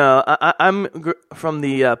 I'm from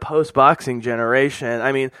the post-boxing generation.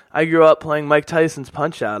 I mean, I grew up playing Mike Tyson's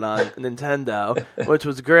Punch-Out on Nintendo, which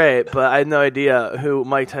was great, but I had no idea who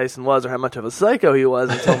Mike Tyson was or how much of a psycho he was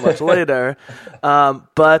until much later.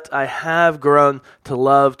 But I have grown to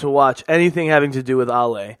love to watch anything having to do with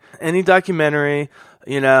Ali. Any documentary,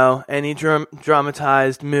 any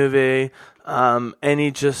dramatized movie,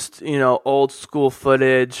 any just, old school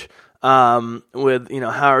footage, with,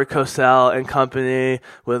 Howard Cosell and company,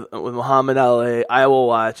 with Muhammad Ali, I will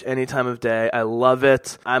watch any time of day. I love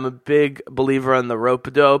it. I'm a big believer in the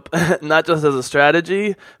rope-a-dope, not just as a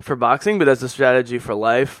strategy for boxing, but as a strategy for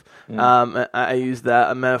life. I use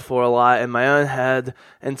that metaphor a lot in my own head.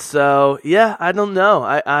 And so, yeah, I don't know.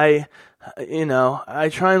 I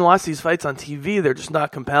try and watch these fights on TV. They're just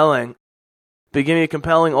not compelling. But give me a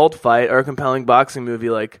compelling old fight or a compelling boxing movie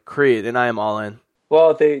like Creed, and I am all in.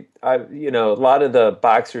 Well, a lot of the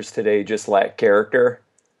boxers today just lack character,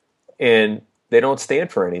 and they don't stand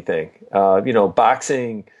for anything.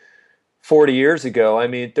 Boxing 40 years ago, I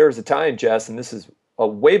mean, there was a time, Jess, and this is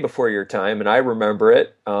way before your time, and I remember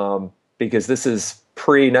it because this is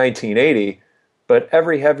pre-1980, but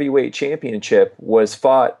every heavyweight championship was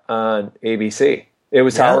fought on ABC. It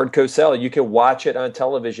was Howard Cosell. You could watch it on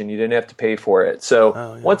television. You didn't have to pay for it.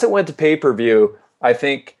 So once it went to pay-per-view, I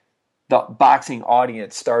think the boxing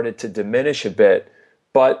audience started to diminish a bit.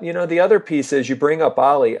 But, the other piece is you bring up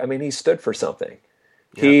Ali. I mean, he stood for something.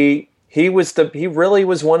 Yeah. He really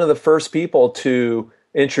was one of the first people to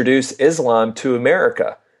introduce Islam to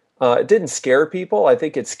America. It didn't scare people. I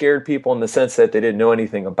think it scared people in the sense that they didn't know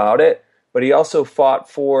anything about it. But he also fought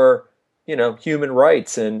for, human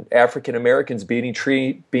rights and African Americans being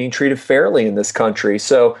treated fairly in this country.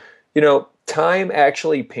 So, time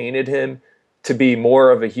actually painted him to be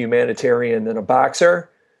more of a humanitarian than a boxer.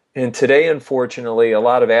 And today, unfortunately, a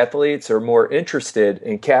lot of athletes are more interested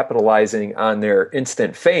in capitalizing on their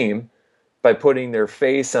instant fame by putting their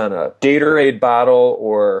face on a Gatorade bottle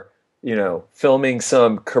or, filming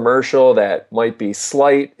some commercial that might be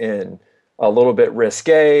slight and a little bit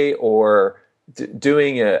risque, or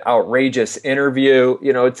doing an outrageous interview.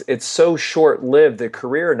 It's so short-lived, the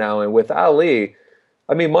career now. And with Ali,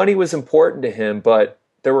 I mean, money was important to him, but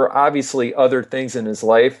there were obviously other things in his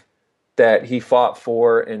life that he fought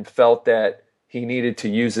for and felt that he needed to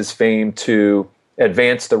use his fame to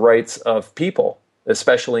advance the rights of people,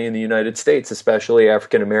 especially in the United States, especially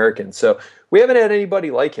African Americans. So we haven't had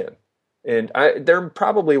anybody like him. And there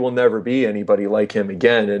probably will never be anybody like him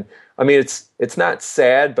again. And I mean, it's not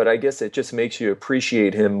sad, but I guess it just makes you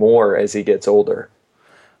appreciate him more as he gets older.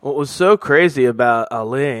 What was so crazy about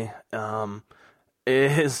Ali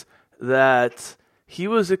is that he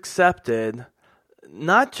was accepted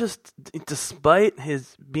not just despite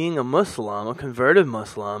his being a Muslim, a converted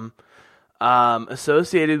Muslim,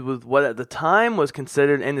 associated with what at the time was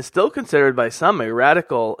considered and is still considered by some a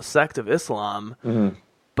radical sect of Islam,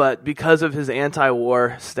 but because of his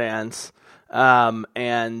anti-war stance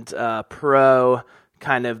and pro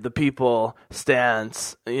kind of the people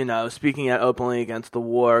stance, speaking out openly against the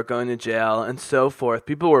war, going to jail, and so forth.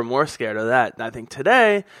 People were more scared of that. And I think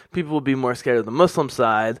today, people will be more scared of the Muslim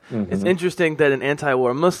side. It's interesting that an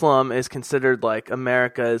anti-war Muslim is considered like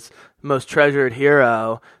America's most treasured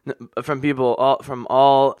hero from people from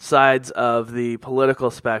all sides of the political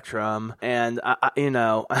spectrum. And, I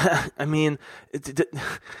mean,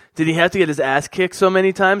 did he have to get his ass kicked so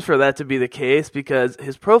many times for that to be the case? Because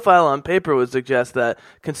his profile on paper would suggest that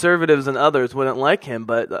conservatives and others wouldn't like him,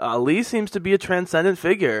 but Ali seems to be a transcendent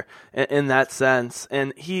figure in that sense.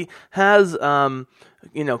 And he has, come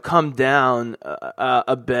down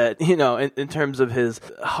a bit, in terms of his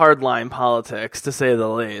hardline politics, to say the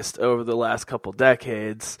least, over the last couple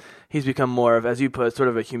decades. He's become more of, as you put, sort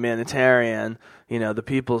of a humanitarian, the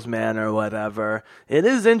people's man or whatever. It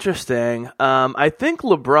is interesting. I think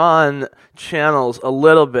LeBron channels a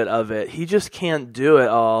little bit of it. He just can't do it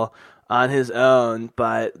all on his own,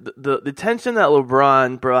 but the attention that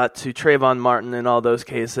LeBron brought to Trayvon Martin in all those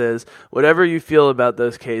cases, whatever you feel about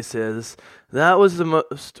those cases, that was the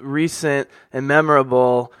most recent and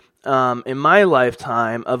memorable in my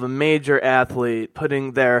lifetime of a major athlete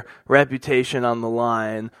putting their reputation on the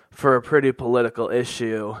line for a pretty political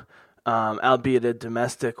issue, albeit a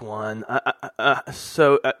domestic one.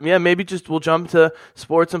 Maybe just we'll jump to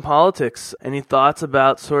sports and politics. Any thoughts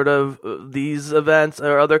about sort of these events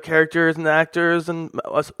or other characters and actors and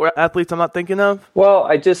athletes I'm not thinking of? Well,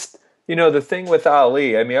 I just... the thing with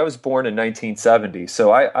Ali, I mean, I was born in 1970,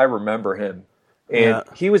 so I remember him. And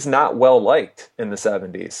he was not well liked in the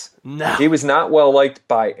 70s. No. He was not well liked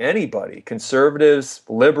by anybody. Conservatives,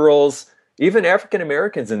 liberals, even African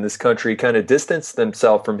Americans in this country kind of distanced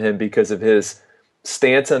themselves from him because of his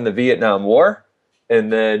stance on the Vietnam War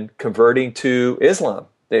and then converting to Islam.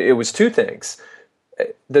 It was two things.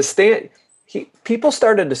 People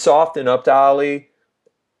started to soften up to Ali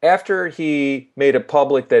after he made it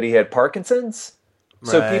public that he had Parkinson's.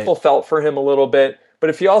 So people felt for him a little bit. But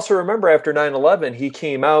if you also remember, after 9/11, he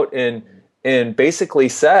came out and basically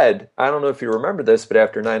said, I don't know if you remember this, but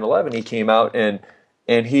after 9/11, he came out and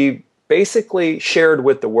he basically shared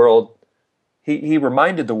with the world, he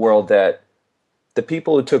reminded the world that the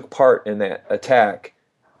people who took part in that attack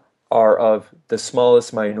are of the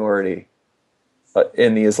smallest minority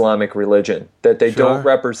in the Islamic religion, that they don't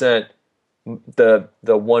represent the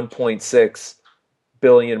 1.6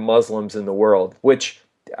 billion Muslims in the world, which,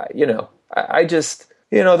 I just...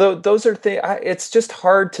 those are things. It's just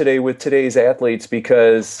hard today with today's athletes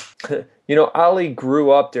because, Ali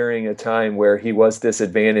grew up during a time where he was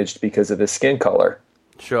disadvantaged because of his skin color.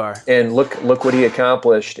 Sure. And look what he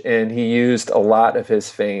accomplished, and he used a lot of his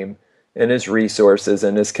fame and his resources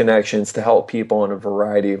and his connections to help people in a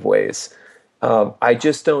variety of ways. I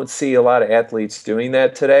just don't see a lot of athletes doing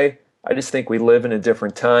that today. I just think we live in a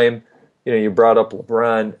different time. You brought up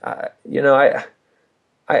LeBron. I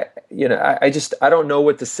don't know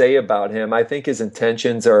what to say about him. I think his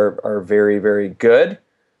intentions are very, very good.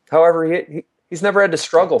 However, he's never had to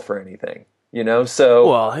struggle for anything, so.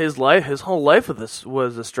 Well, his whole life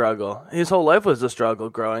was a struggle. His whole life was a struggle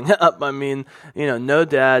growing up. I mean, no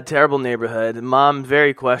dad, terrible neighborhood, mom,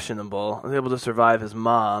 very questionable, was able to survive his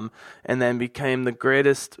mom, and then became the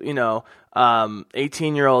greatest,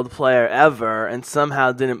 18-year-old player ever, and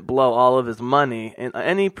somehow didn't blow all of his money. And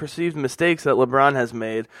any perceived mistakes that LeBron has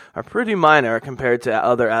made are pretty minor compared to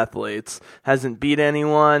other athletes. Hasn't beat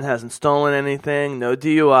anyone, hasn't stolen anything, no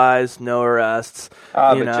DUIs, no arrests.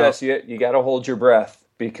 But Jess, you got to hold your breath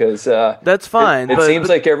because that's fine. It seems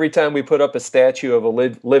like every time we put up a statue of a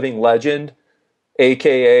living legend,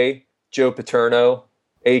 a.k.a. Joe Paterno,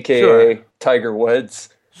 a.k.a. Tiger Woods.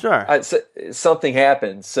 Sure. Something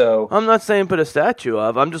happens, so... I'm not saying put a statue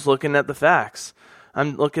of. I'm just looking at the facts.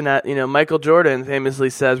 I'm looking at, Michael Jordan famously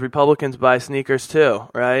says Republicans buy sneakers too,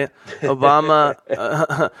 right? Obama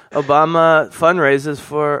fundraises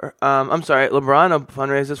for... LeBron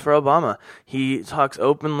fundraises for Obama. He talks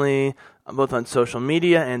openly, both on social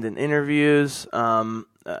media and in interviews,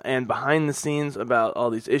 and behind the scenes about all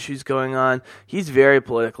these issues going on. He's very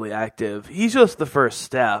politically active. He's just the first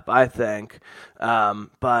step, I think.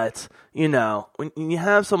 But, when you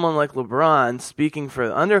have someone like LeBron speaking for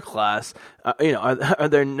the underclass, are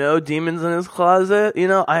there no demons in his closet?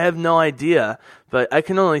 I have no idea. But I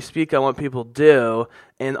can only speak on what people do,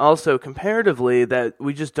 and also comparatively that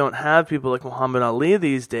we just don't have people like Muhammad Ali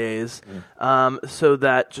these days, so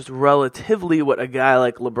that just relatively what a guy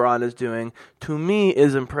like LeBron is doing, to me,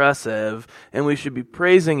 is impressive, and we should be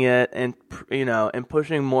praising it and, and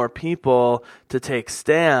pushing more people to take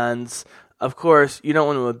stands. Of course, you don't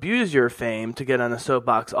want to abuse your fame to get on a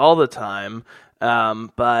soapbox all the time.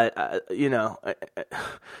 But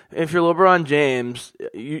if you're LeBron James,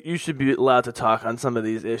 you should be allowed to talk on some of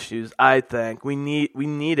these issues. I think we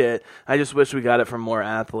need it. I just wish we got it from more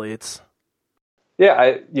athletes.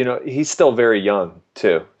 Yeah, he's still very young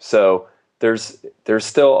too. So there's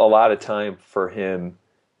still a lot of time for him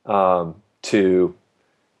to,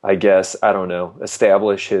 I guess,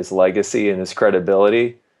 establish his legacy and his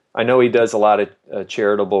credibility. I know he does a lot of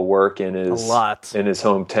charitable work in his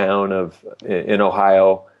hometown in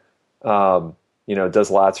Ohio.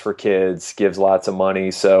 Does lots for kids, gives lots of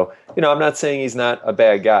money. So, I'm not saying he's not a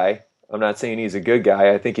bad guy. I'm not saying he's a good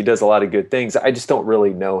guy. I think he does a lot of good things. I just don't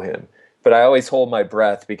really know him. But I always hold my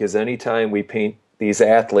breath because anytime we paint these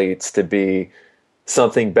athletes to be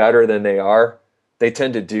something better than they are, they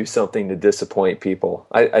tend to do something to disappoint people.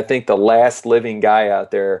 I think the last living guy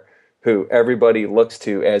out there who everybody looks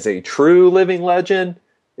to as a true living legend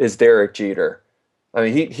is Derek Jeter. I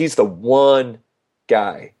mean, he's the one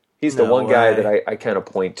guy. He's the one guy that I kind of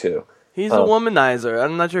point to. He's a womanizer.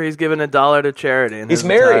 I'm not sure he's given $1 to charity in his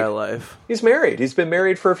entire life. He's married. He's been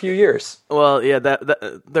married for a few years. Well, yeah,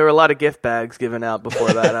 that there were a lot of gift bags given out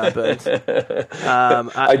before that happened.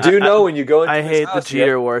 I do know when you go into I hate house, the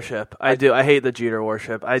Jeter worship. I do. I hate the Jeter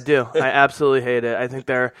worship. I do. I absolutely hate it. I think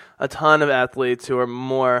there are a ton of athletes who are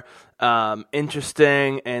more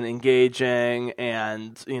interesting and engaging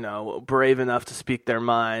and, brave enough to speak their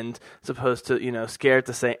mind as opposed to, scared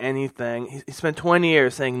to say anything. He spent 20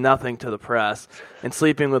 years saying nothing to the press and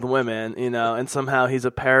sleeping with women, and somehow he's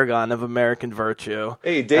a paragon of American virtue.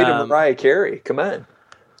 Hey, he dated Mariah Carey. Come on.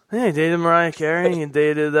 Yeah, he dated Mariah Carey. He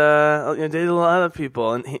dated dated a lot of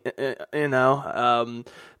people, and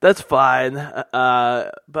that's fine.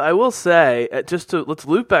 But I will say, let's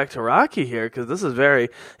loop back to Rocky here because this is very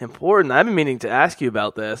important. I've been meaning to ask you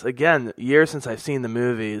about this again. Years since I've seen the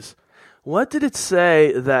movies. What did it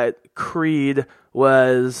say that Creed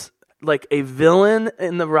was like a villain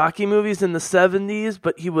in the Rocky movies in the 70s,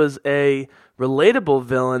 but he was a relatable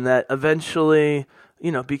villain that eventually,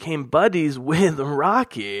 became buddies with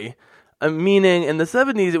Rocky? Meaning, in the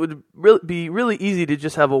 70s, it would be really easy to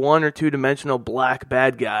just have a one or two dimensional black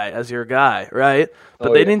bad guy as your guy, right?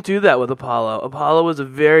 But they didn't do that with Apollo. Apollo was a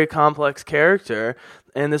very complex character,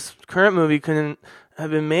 and this current movie couldn't have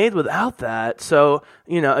been made without that. So,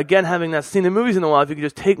 again, having not seen the movies in a while, if you could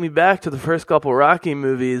just take me back to the first couple Rocky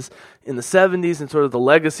movies in the 70s and sort of the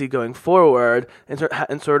legacy going forward and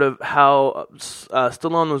sort of how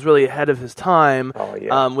Stallone was really ahead of his time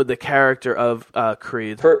with the character of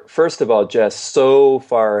Creed. First of all, Jess, so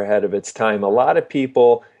far ahead of its time. A lot of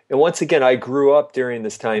people, and once again, I grew up during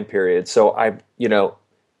this time period. So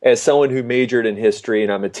as someone who majored in history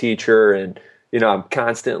and I'm a teacher and, I'm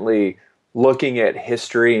constantly looking at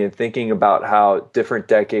history and thinking about how different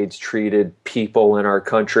decades treated people in our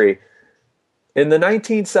country. In the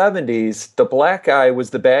 1970s, the black guy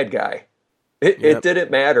was the bad guy. It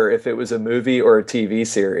didn't matter if it was a movie or a TV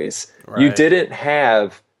series. Right. You didn't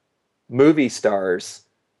have movie stars,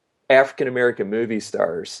 African-American movie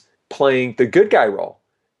stars, playing the good guy role.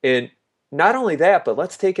 And not only that, but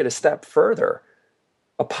let's take it a step further.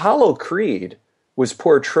 Apollo Creed was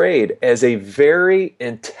portrayed as a very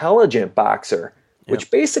intelligent boxer,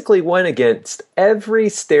 which basically went against every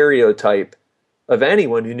stereotype of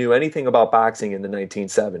anyone who knew anything about boxing in the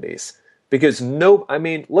 1970s. Because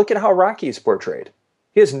look at how Rocky is portrayed.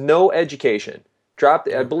 He has no education.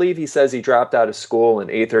 I believe he says he dropped out of school in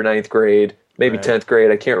 8th or 9th grade, maybe 10th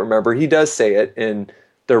grade, I can't remember. He does say it in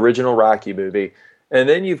the original Rocky movie. And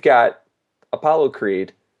then you've got Apollo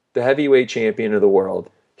Creed, the heavyweight champion of the world.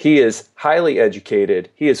 He is highly educated.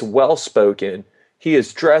 He is well-spoken. He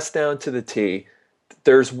is dressed down to the T.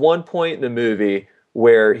 There's one point in the movie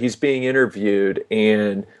where he's being interviewed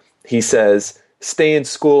and he says, stay in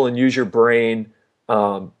school and use your brain.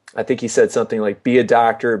 I think he said something like, be a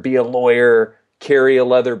doctor, be a lawyer, carry a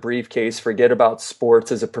leather briefcase, forget about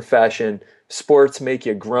sports as a profession. Sports make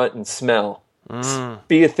you grunt and smell.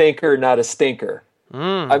 Be a thinker, not a stinker.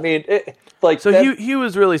 I mean, he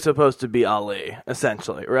was really supposed to be Ali,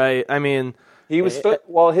 essentially, right? I mean, he was.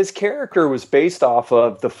 His character was based off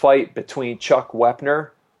of the fight between Chuck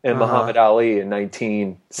Wepner and Muhammad Ali in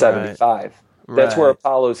 1975. That's where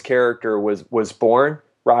Apollo's character was born.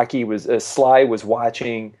 Sly was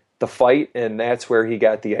watching the fight, and that's where he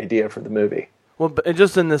got the idea for the movie. Well,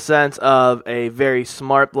 just in the sense of a very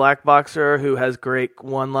smart black boxer who has great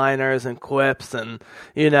one-liners and quips and,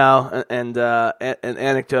 and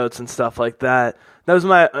anecdotes and stuff like that. That was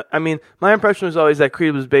my impression was always that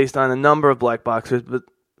Creed was based on a number of black boxers,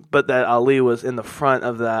 but that Ali was in the front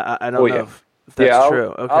of that. I don't know if that's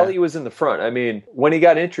true. Okay. Ali was in the front. I mean, when he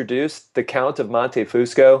got introduced, the Count of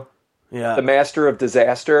Montefusco, the Master of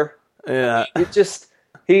Disaster,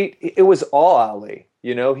 it was all Ali.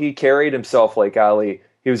 He carried himself like Ali.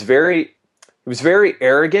 He was very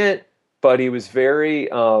arrogant, but he was very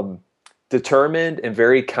determined and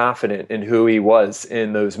very confident in who he was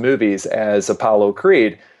in those movies as Apollo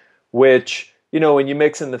Creed, which, when you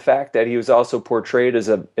mix in the fact that he was also portrayed as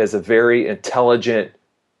a very intelligent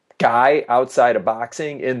guy outside of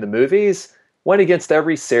boxing in the movies, went against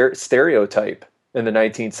every stereotype in the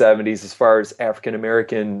 1970s as far as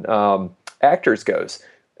African-American actors goes.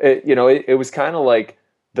 It was kind of like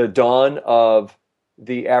the dawn of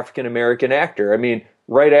the African-American actor. I mean,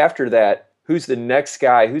 right after that, who's the next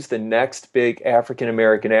guy? Who's the next big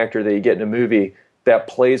African-American actor that you get in a movie that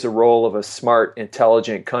plays a role of a smart,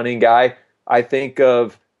 intelligent, cunning guy? I think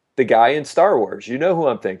of the guy in Star Wars. You know who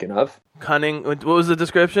I'm thinking of. Cunning. What was the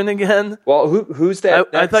description again? Well, who's that?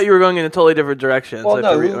 I thought you were going in a totally different direction. Well,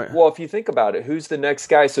 no. If you think about it, who's the next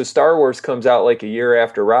guy? So Star Wars comes out like a year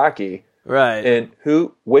after Rocky. Right. And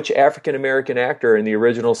which African-American actor in the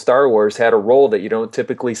original Star Wars had a role that you don't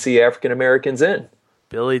typically see African-Americans in?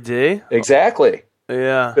 Billy D? Exactly.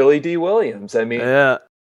 Yeah. Billy D. Williams. I mean,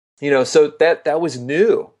 so that was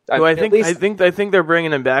new. I think they're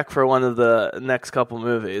bringing him back for one of the next couple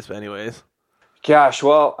movies, anyways. Gosh,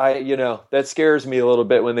 well, that scares me a little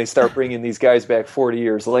bit when they start bringing these guys back 40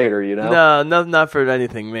 years later, No, not for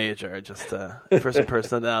anything major, just for some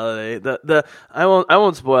personality. I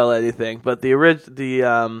won't spoil anything, but the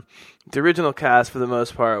original cast for the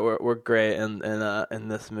most part were great in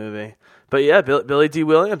this movie. But yeah, Billy D.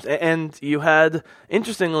 Williams, and you had,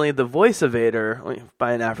 interestingly, the voice of Vader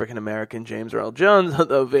by an African American, James Earl Jones.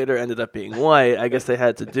 Though Vader ended up being white, I guess they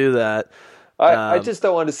had to do that. I just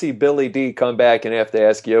don't want to see Billy D come back and have to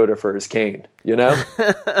ask Yoda for his cane,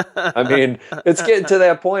 I mean, it's getting to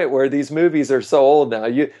that point where these movies are so old now.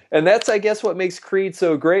 And that's, I guess, what makes Creed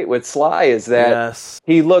so great with Sly is that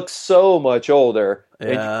he looks so much older. Yeah.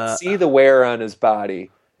 And you can see the wear on his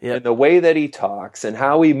body and the way that he talks and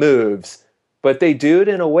how he moves. But they do it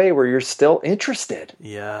in a way where you're still interested.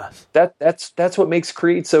 Yes. That's what makes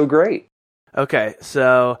Creed so great. Okay,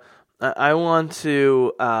 so I want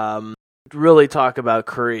to really talk about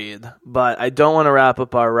Creed, but I don't want to wrap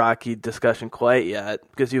up our Rocky discussion quite yet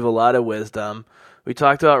because you have a lot of wisdom. We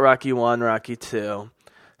talked about Rocky 1, Rocky 2.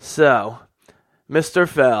 So, Mr.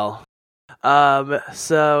 Phil.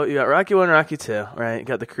 So you got Rocky 1, Rocky 2, right? You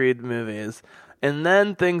got the Creed movies. And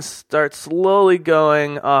then things start slowly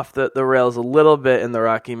going off the rails a little bit in the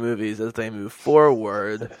Rocky movies as they move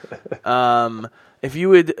forward. If you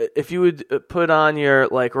would put on your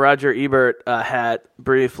Roger Ebert hat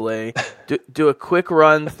briefly, do a quick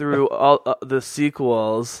run through all the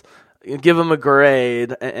sequels, give them a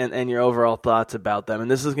grade and your overall thoughts about them. And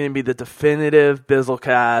this is going to be the definitive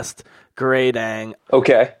Bizzlecast grading.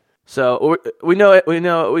 Okay. So we know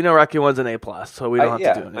Rocky 1's an A+, so we don't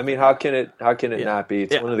have to do anything. I mean, how can it not be?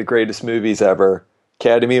 It's one of the greatest movies ever.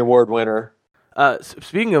 Academy Award winner.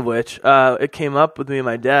 Speaking of which, it came up with me and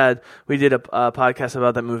my dad. We did a podcast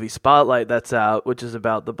about that movie Spotlight that's out, which is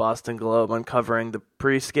about the Boston Globe uncovering the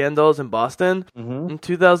pre-scandals in Boston in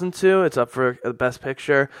 2002. It's up for Best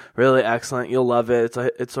Picture. Really excellent. You'll love it.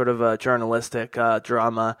 It's sort of a journalistic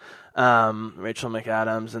drama. Rachel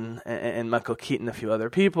McAdams and Michael Keaton, a few other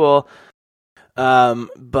people.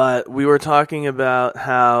 But we were talking about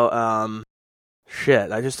how I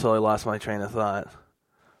just totally lost my train of thought.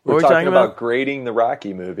 We're talking about grading the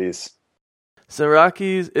Rocky movies. So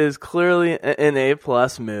Rocky's is clearly an A+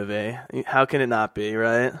 movie. How can it not be,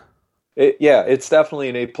 right? It's definitely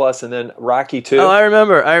an A+. And then Rocky 2. Oh, I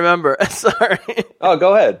remember. Sorry. Oh,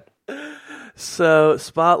 go ahead. So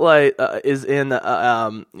Spotlight is in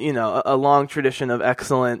a long tradition of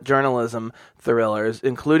excellent journalism thrillers,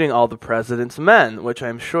 including All the President's Men, which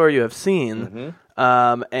I'm sure you have seen.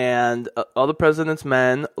 Mm-hmm. And All the President's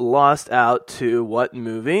Men lost out to what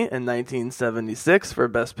movie in 1976 for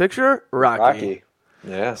Best Picture? Rocky.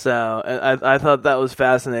 Yeah. So I thought that was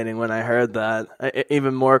fascinating when I heard that.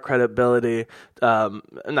 Even more credibility,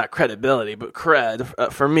 not credibility, but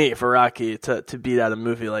cred for me, for Rocky to beat out a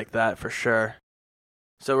movie like that for sure.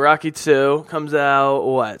 So Rocky 2 comes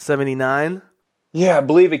out, 79? Yeah, I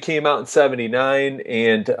believe it came out in 79,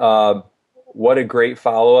 and what a great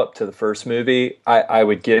follow-up to the first movie. I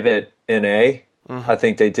would give it an A. Mm-hmm. I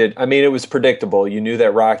think they did. I mean, it was predictable. You knew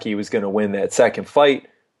that Rocky was going to win that second fight,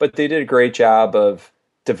 but they did a great job of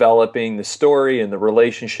developing the story and the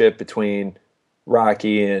relationship between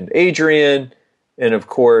Rocky and Adrian. And, of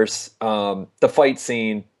course, the fight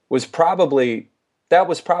scene was probably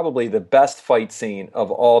the best fight scene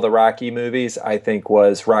of all the Rocky movies, I think,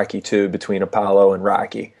 was Rocky 2 between Apollo and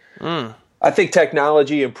Rocky. Mm. I think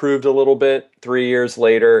technology improved a little bit 3 years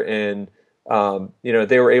later, and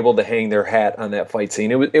they were able to hang their hat on that fight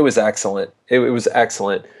scene. It was excellent. It was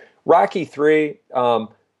excellent. Rocky 3, I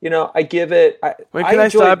give it. Wait, can I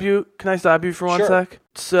stop you? Can I stop you for one sec?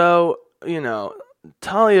 So,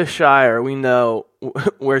 Talia Shire, we know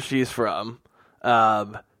where she's from.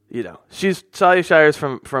 Talia Shire's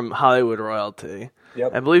from Hollywood royalty.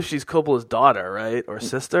 Yep. I believe she's Coppola's daughter, right? Or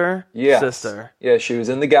sister? Yes. Sister. Yeah, she was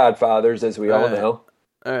in The Godfathers, as we all know.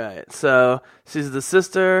 All right. So she's the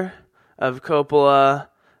sister of Coppola,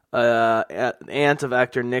 aunt of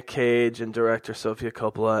actor Nick Cage and director Sofia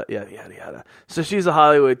Coppola, yada, yada, yada. So she's a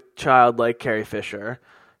Hollywood child like Carrie Fisher,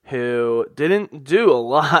 who didn't do a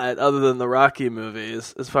lot other than the Rocky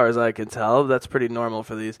movies, as far as I can tell. That's pretty normal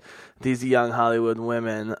for these young Hollywood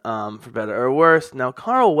women, for better or worse. Now,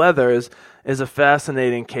 Carl Weathers is a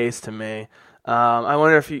fascinating case to me. I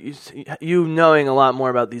wonder if you knowing a lot more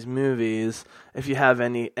about these movies, if you have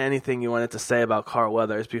anything you wanted to say about Carl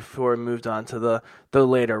Weathers before we moved on to the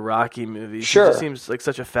later Rocky movies. Sure. He just seems like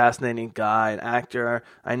such a fascinating guy, an actor.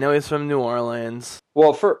 I know he's from New Orleans.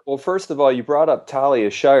 Well, first of all, you brought up Talia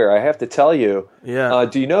Shire. I have to tell you. Yeah.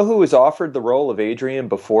 Do you know who was offered the role of Adrian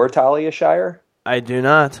before Talia Shire? I do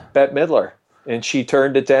not. Bette Midler. and she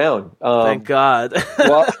turned it down. Thank God.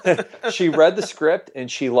 Well, she read the script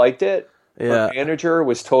and she liked it. Yeah. Her manager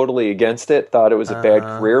was totally against it, thought it was a bad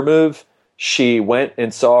career move. She went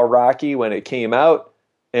and saw Rocky when it came out,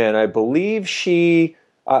 and I believe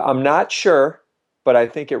I'm not sure, but I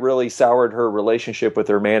think it really soured her relationship with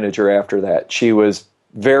her manager after that. She was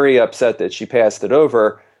very upset that she passed it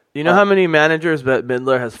over. You know how many managers Bette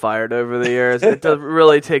Midler has fired over the years? It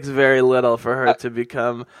really takes very little for her to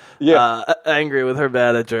become angry with her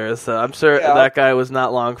managers. So I'm sure that guy was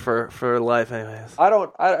not long for life anyways.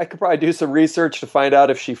 I could probably do some research to find out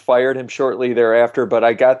if she fired him shortly thereafter, but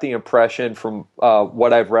I got the impression from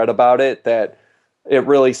what I've read about it that it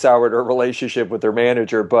really soured her relationship with her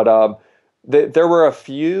manager. But there were a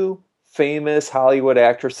few famous Hollywood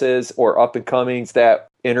actresses or up-and-comings that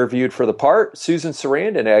interviewed for the part. Susan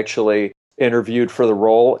Sarandon actually interviewed for the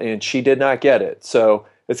role, and she did not get it. So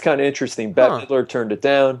it's kind of interesting. Bette Midler turned it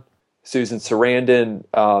down. Susan Sarandon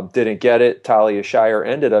didn't get it. Talia Shire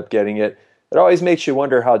ended up getting it. It always makes you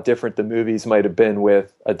wonder how different the movies might have been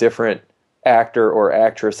with a different actor or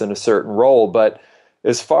actress in a certain role. But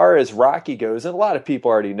as far as Rocky goes, and a lot of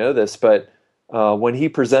people already know this, but when he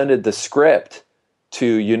presented the script to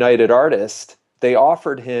United Artists, they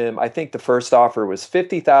offered him, I think the first offer was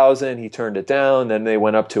 $50,000. He turned it down. Then they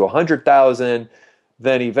went up to $100,000.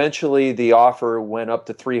 Then eventually the offer went up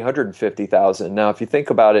to $350,000. Now, if you think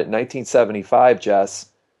about it, in 1975, Jess,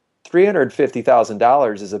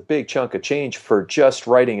 $350,000 is a big chunk of change for just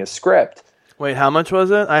writing a script. Wait, how much was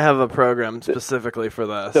it? I have a program specifically for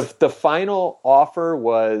this. The final offer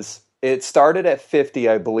was, it started at 50,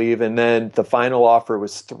 I believe, and then the final offer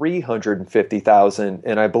was $350,000,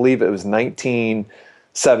 and I believe it was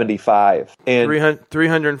 1975. And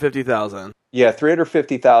 350,000. Yeah,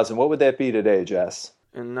 $350,000. What would that be today, Jess?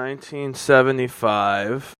 In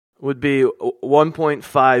 1975 would be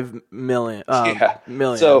 1.5 million.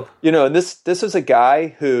 Million. So, and this is a guy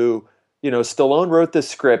who, Stallone wrote this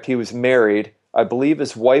script. He was married. I believe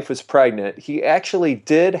his wife was pregnant. He actually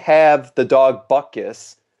did have the dog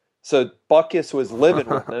Buckus. So Buckus was living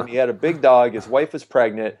with him. He had a big dog. His wife was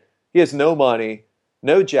pregnant. He has no money,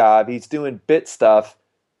 no job. He's doing bit stuff.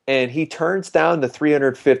 And he turns down the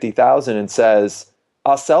 $350,000 and says,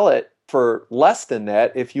 I'll sell it for less than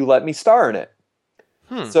that if you let me star in it.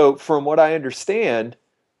 So from what I understand,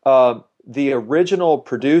 the original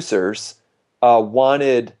producers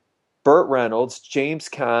wanted Burt Reynolds, James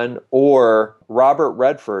Caan, or Robert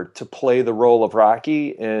Redford to play the role of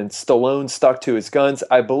Rocky, and Stallone stuck to his guns.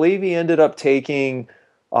 I believe he ended up taking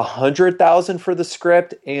 $100,000 for the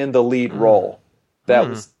script and the lead role. That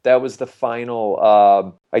was the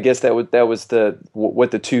final. I guess that was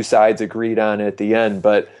what the two sides agreed on at the end.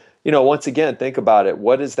 But once again, think about it.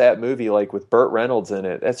 What is that movie like with Burt Reynolds in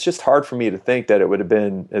it? It's just hard for me to think that it would have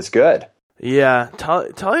been as good. Yeah,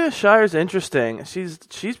 Talia Shire's interesting. She's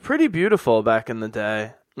pretty beautiful back in the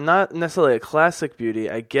day. Not necessarily a classic beauty,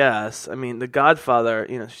 I guess. I mean, The Godfather,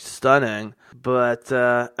 she's stunning. But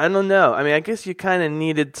I don't know. I mean, I guess you kind of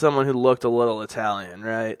needed someone who looked a little Italian,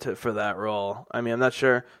 right, for that role. I mean, I'm not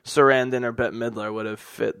sure Sarandon or Bette Midler would have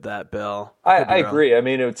fit that bill. I agree. I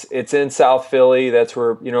mean, it's in South Philly. That's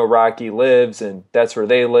where, Rocky lives, and that's where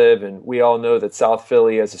they live. And we all know that South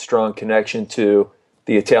Philly has a strong connection to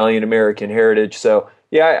the Italian-American heritage. So,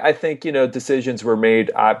 yeah, I think, decisions were made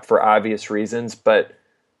for obvious reasons. But,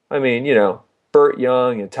 I mean, Burt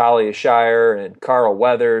Young and Talia Shire and Carl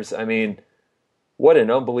Weathers, I mean, what an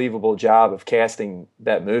unbelievable job of casting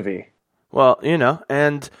that movie. Well,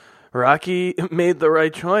 and Rocky made the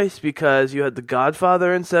right choice because you had The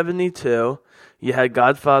Godfather in 72, you had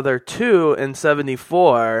Godfather 2 in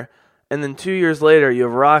 74, and then 2 years later you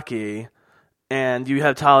have Rocky. And you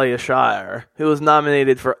have Talia Shire, who was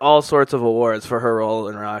nominated for all sorts of awards for her role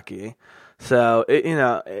in Rocky. So it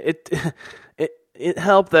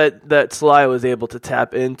helped that Sly was able to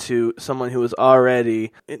tap into someone who was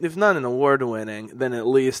already, if not an award-winning, then at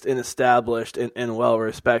least an established and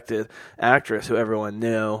well-respected actress who everyone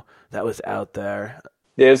knew that was out there.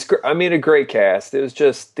 Yeah, it was, a great cast. It was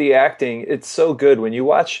just the acting. It's so good when you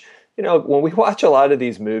watch. When we watch a lot of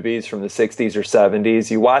these movies from the 60s or 70s,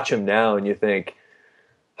 you watch them now and you think,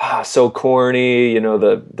 so corny,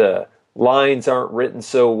 the lines aren't written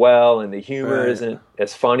so well and the humor isn't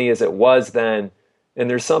as funny as it was then. And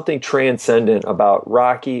there's something transcendent about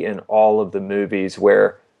Rocky and all of the movies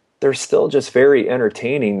where they're still just very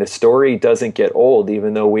entertaining. The story doesn't get old,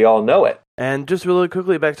 even though we all know it. And just really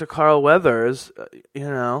quickly back to Carl Weathers,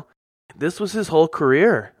 this was his whole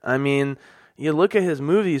career. I mean, you look at his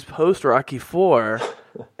movies post Rocky IV,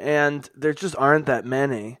 and there just aren't that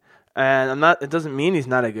many. And it doesn't mean he's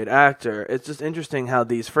not a good actor. It's just interesting how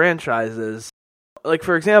these franchises like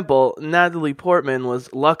for example, Natalie Portman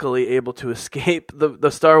was luckily able to escape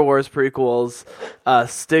the Star Wars prequels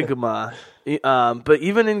stigma. But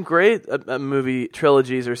even in great movie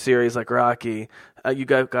trilogies or series like Rocky, you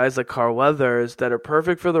got guys like Carl Weathers that are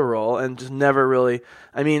perfect for the role and just never really.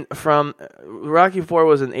 I mean, from Rocky IV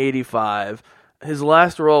was in '85. His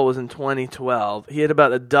last role was in 2012. He had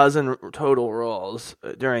about a dozen total roles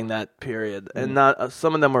during that period, and not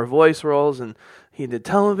some of them were voice roles. And he did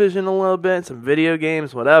television a little bit, some video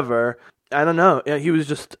games, whatever. I don't know. He was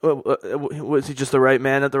just was he just the right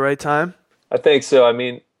man at the right time? I think so. I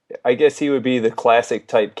mean, I guess he would be the classic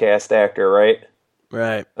typecast actor, right?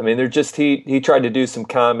 Right. I mean, they're just he tried to do some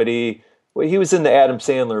comedy. Well, he was in the Adam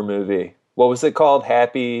Sandler movie. What was it called?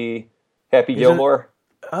 Happy Gilmore.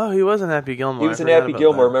 He was in Happy Gilmore. He was in Happy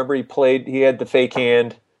Gilmore. Remember, he had the fake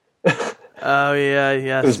hand. Oh yeah,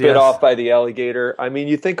 yes. It was bit off by the alligator. I mean,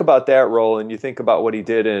 you think about that role, and you think about what he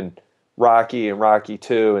did in Rocky and Rocky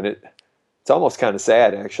II, and it's almost kind of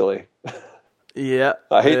sad, actually. Yeah.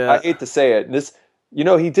 I hate to say it. And this,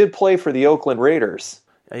 he did play for the Oakland Raiders.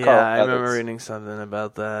 Yeah, I remember reading something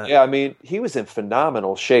about that. Yeah, I mean, he was in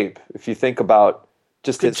phenomenal shape. If you think about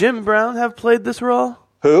just Could Jim Brown have played this role?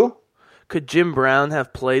 Who? Could Jim Brown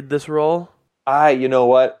have played this role? You know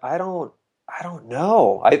what? I don't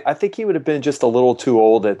know. I think he would have been just a little too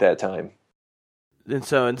old at that time. And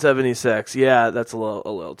so in '76, yeah, that's a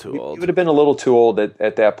little too old. He would have been a little too old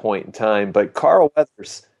at that point in time. But Carl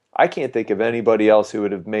Weathers, I can't think of anybody else who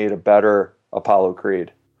would have made a better Apollo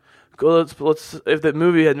Creed. Let's if the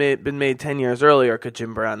movie had been made 10 years earlier, could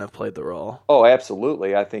Jim Brown have played the role? Oh,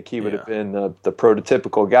 absolutely. I think he would have been the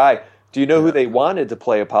prototypical guy. Do you know who they wanted to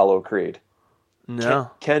play Apollo Creed?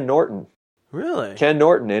 No. Ken Norton. Really? Ken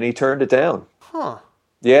Norton, and he turned it down. Huh.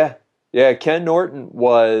 Yeah. Ken Norton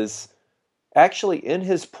was actually in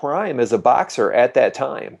his prime as a boxer at that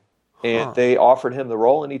time. And they offered him the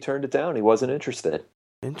role, and he turned it down. He wasn't interested.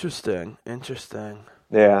 Interesting.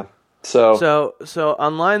 Yeah. So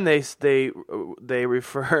online they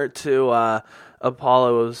refer to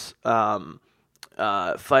Apollo's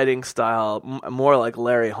fighting style more like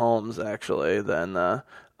Larry Holmes actually than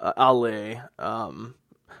Ali.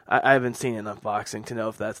 I haven't seen enough boxing to know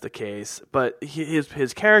if that's the case, but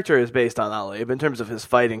his character is based on Ali, but in terms of his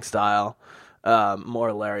fighting style,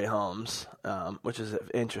 more Larry Holmes, which is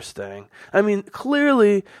interesting. I mean,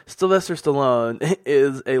 clearly Sylvester Stallone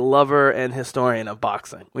is a lover and historian of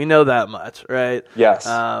boxing. We know that much, right? Yes.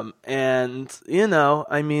 And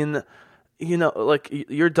I mean, like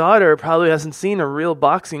your daughter probably hasn't seen a real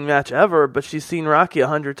boxing match ever, but she's seen Rocky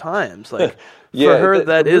 100 times. Like for her,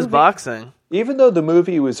 that is boxing. Even though the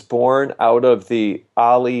movie was born out of the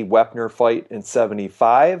Ali Wepner fight in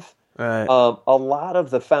 '75, right. A lot of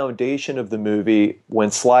the foundation of the movie,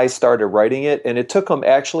 when Sly started writing it, and it took him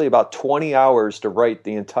actually about 20 hours to write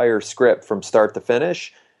the entire script from start to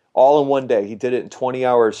finish, all in one day. He did it in 20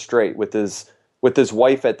 hours straight with his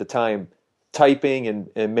wife at the time, typing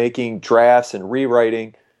and making drafts and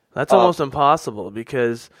rewriting. That's almost impossible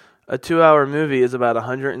because a 2-hour movie is about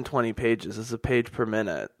 120 pages. It's a page per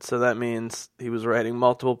minute. So that means he was writing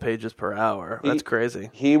multiple pages per hour. That's crazy.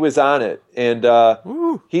 He was on it. And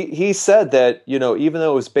he said that, even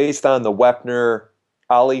though it was based on the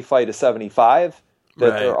Wepner-Ali fight of '75,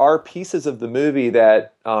 that there are pieces of the movie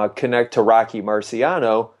that connect to Rocky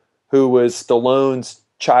Marciano, who was Stallone's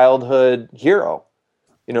childhood hero.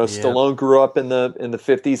 Stallone grew up in the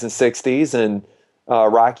 50s and 60s, and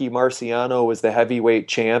Rocky Marciano was the heavyweight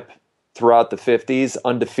champ throughout the 50s,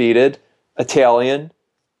 undefeated, Italian,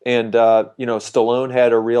 and Stallone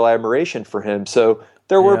had a real admiration for him. So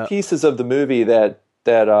there were pieces of the movie that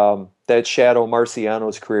shadow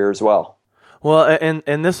Marciano's career as well. Well,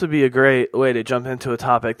 and this would be a great way to jump into a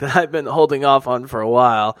topic that I've been holding off on for a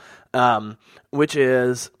while, which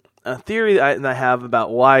is a theory that I have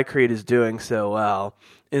about why Creed is doing so well,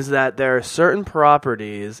 is that there are certain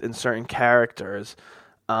properties in certain characters,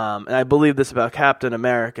 and I believe this about Captain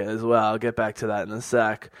America as well, I'll get back to that in a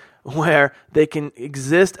sec, where they can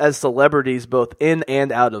exist as celebrities both in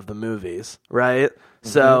and out of the movies, right? Mm-hmm.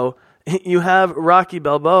 So you have Rocky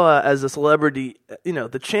Balboa as a celebrity,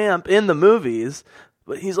 the champ in the movies,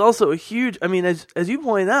 but he's also a huge, as you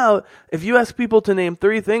point out, if you ask people to name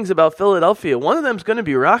 3 things about Philadelphia, one of them's going to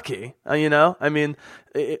be Rocky,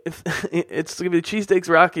 if it's going to be Cheesesteaks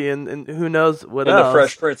Rocky and who knows what else. And the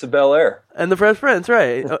Fresh Prince of Bel-Air. And the Fresh Prince,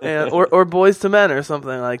 right. or Boys to Men or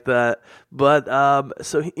something like that. But,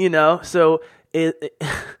 so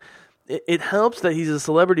it helps that he's a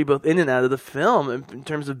celebrity both in and out of the film in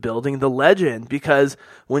terms of building the legend, because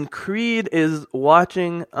when Creed is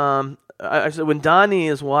watching when Donnie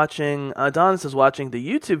is watching, Adonis is watching the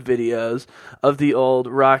YouTube videos of the old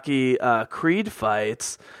Rocky Creed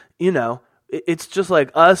fights, it's just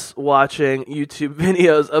like us watching YouTube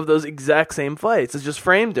videos of those exact same fights. It's just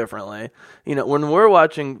framed differently. When we're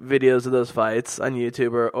watching videos of those fights on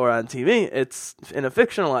YouTube or on TV, it's in a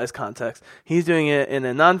fictionalized context. He's doing it in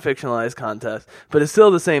a non-fictionalized context, but it's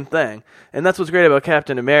still the same thing. And that's what's great about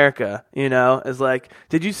Captain America, is like,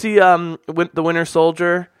 did you see The Winter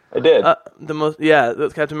Soldier? I did.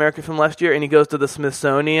 The Captain America from last year, and he goes to the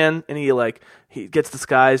Smithsonian, and he gets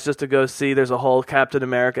disguised just to go see. There's a whole Captain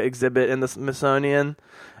America exhibit in the Smithsonian,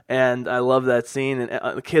 and I love that scene.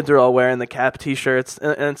 And the kids are all wearing the Cap T-shirts,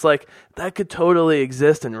 and it's like that could totally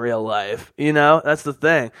exist in real life. That's the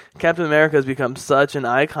thing. Captain America has become such an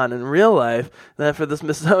icon in real life that for the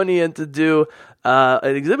Smithsonian to do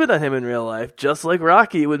an exhibit on him in real life, just like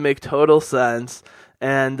Rocky, would make total sense.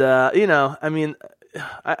 And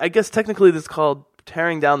I guess technically this is called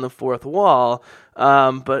tearing down the fourth wall,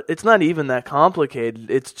 but it's not even that complicated.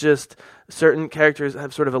 It's just certain characters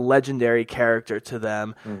have sort of a legendary character to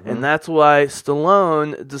them, and that's why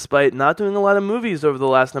Stallone, despite not doing a lot of movies over the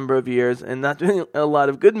last number of years and not doing a lot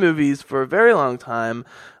of good movies for a very long time,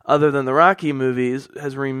 other than the Rocky movies,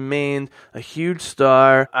 has remained a huge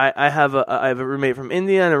star. I have a roommate from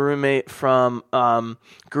India and a roommate from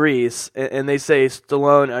Greece, and they say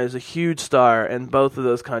Stallone is a huge star in both of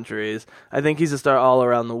those countries. I think he's a star all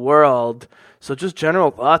around the world. So just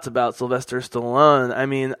general thoughts about Sylvester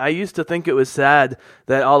Stallone. I used to think it was sad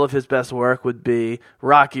that all of his best work would be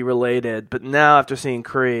Rocky related, but now after seeing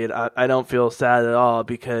Creed, I don't feel sad at all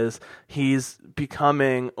because he's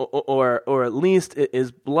becoming, or at least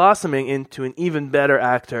is blossoming into an even better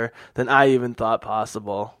actor than I even thought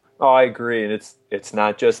possible. Oh, I agree, and it's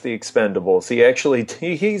not just The Expendables.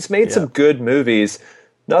 He's made some good movies.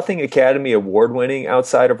 Nothing Academy Award winning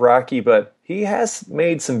outside of Rocky, but he has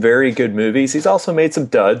made some very good movies. He's also made some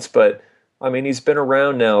duds, but he's been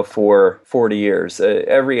around now for 40 years.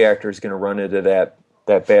 Every actor is going to run into that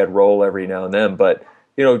bad role every now and then. But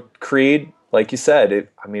Creed, like you said, it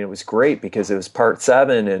was great because it was part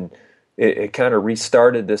 7, and it kind of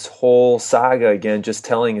restarted this whole saga again, just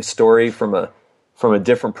telling a story from a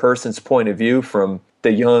different person's point of view, from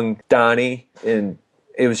the young Donnie. And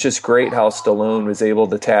it was just great how Stallone was able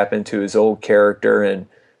to tap into his old character and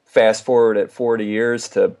fast forward at 40 years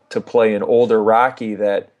to play an older Rocky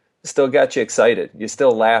that still got you excited. You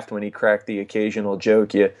still laughed when he cracked the occasional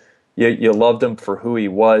joke. You loved him for who he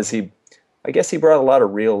was. I guess he brought a lot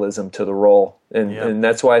of realism to the role, and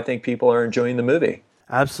that's why I think people are enjoying the movie.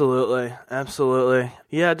 Absolutely.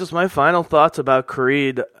 Yeah, just my final thoughts about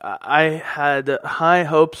Creed. I had high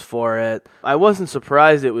hopes for it. I wasn't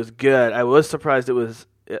surprised it was good. I was surprised that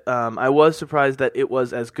it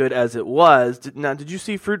was as good as it was. Did you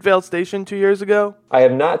see Fruitvale Station 2 years ago? I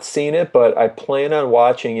have not seen it, but I plan on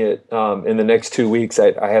watching it in the next 2 weeks.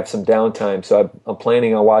 I have some downtime, so I'm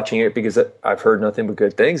planning on watching it because I've heard nothing but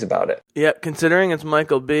good things about it. Yeah, considering it's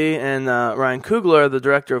Michael B. and Ryan Coogler, the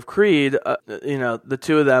director of Creed, the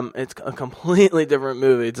two of them, it's a completely different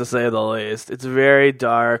movie, to say the least. It's very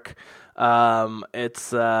dark.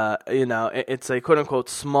 It's a quote unquote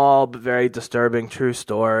small but very disturbing true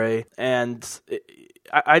story. And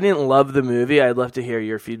I didn't love the movie. I'd love to hear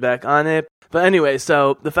your feedback on it. But anyway,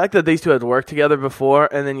 so the fact that these two had worked together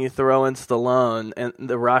before, and then you throw in Stallone and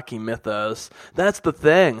the Rocky mythos, that's the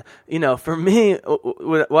thing. For me,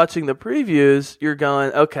 watching the previews, you're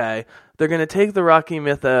going, okay, they're going to take the Rocky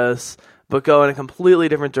mythos but go in a completely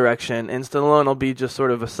different direction, and Stallone will be just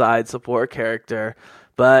sort of a side support character.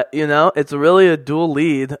 But, it's really a dual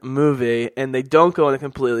lead movie, and they don't go in a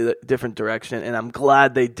completely different direction, and I'm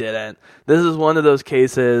glad they didn't. This is one of those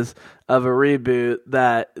cases of a reboot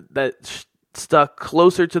that stuck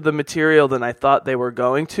closer to the material than I thought they were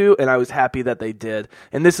going to, and I was happy that they did.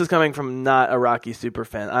 And this is coming from not a Rocky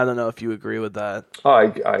superfan. I don't know if you agree with that. Oh,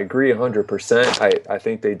 I agree 100%. I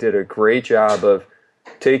think they did a great job of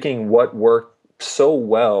taking what worked so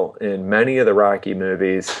well in many of the Rocky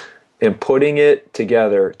movies and putting it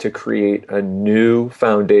together to create a new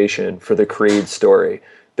foundation for the Creed story.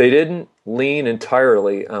 They didn't lean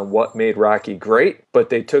entirely on what made Rocky great, but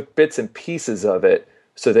they took bits and pieces of it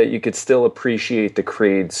so that you could still appreciate the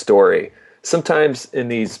Creed story. Sometimes in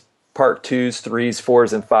these part 2s, 3s,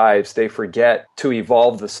 4s, and 5s, they forget to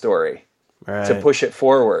evolve the story, right, to push it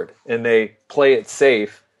forward, and they play it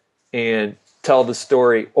safe and tell the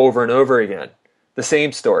story over and over again. The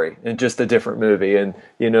same story in just a different movie. And,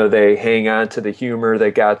 they hang on to the humor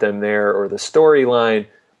that got them there or the storyline.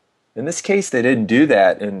 In this case, they didn't do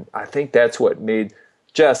that. And I think that's what made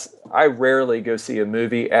I rarely go see a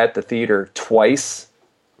movie at the theater twice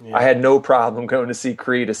I had no problem going to see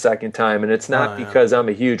Creed a second time, and it's not because I'm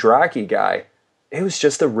a huge Rocky guy. It was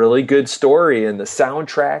just a really good story, and the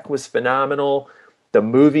soundtrack was phenomenal. The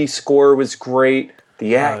movie score was great.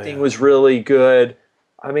 The acting was really good.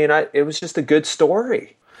 I mean, it was just a good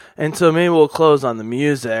story. And so maybe we'll close on the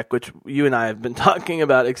music, which you and I have been talking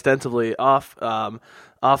about extensively off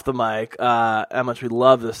the mic. How much we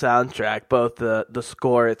love the soundtrack, both the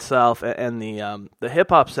score itself and the hip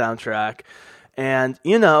hop soundtrack. And,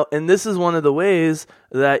 and this is one of the ways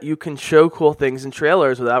that you can show cool things in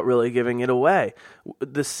trailers without really giving it away.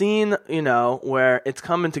 The scene, where it's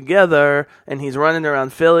coming together and he's running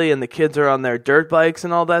around Philly and the kids are on their dirt bikes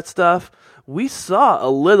and all that stuff, we saw a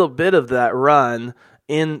little bit of that run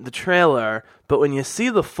in the trailer, but when you see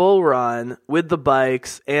the full run with the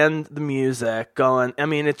bikes and the music going, I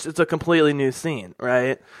mean, it's a completely new scene,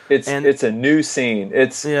 right? It's a new scene.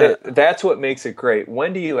 That's what makes it great.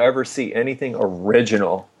 When do you ever see anything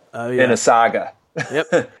original in a saga?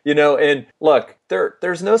 Yep. And look,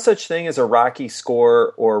 there's no such thing as a Rocky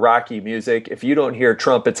score or Rocky music if you don't hear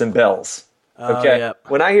trumpets and bells. Okay? Yep.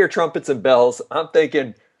 When I hear trumpets and bells, I'm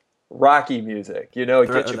thinking Rocky music. It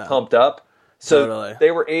gets you pumped up. So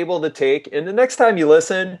they were able to take, and the next time you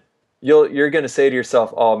listen, you're going to say to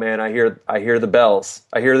yourself, "Oh man, I hear the bells,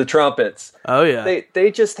 I hear the trumpets." Oh yeah,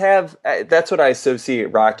 they just have. That's what I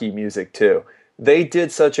associate Rocky music to. They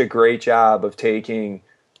did such a great job of taking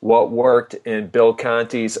what worked in Bill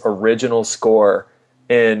Conti's original score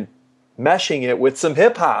and meshing it with some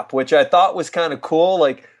hip hop, which I thought was kind of cool.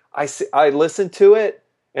 Like I listened to it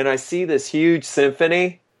and I see this huge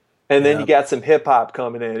symphony. And then you got some hip hop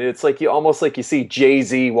coming in. It's like almost like you see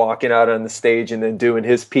Jay-Z walking out on the stage and then doing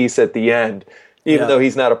his piece at the end, even though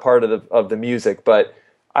he's not a part of the music. But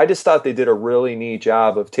I just thought they did a really neat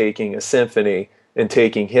job of taking a symphony and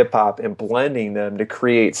taking hip hop and blending them to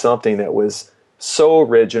create something that was so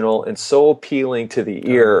original and so appealing to the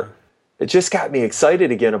ear. It just got me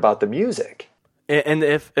excited again about the music. And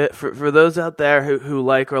if for those out there who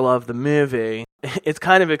like or love the movie, it's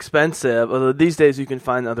kind of expensive, although these days you can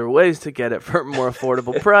find other ways to get it for a more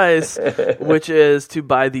affordable price, which is to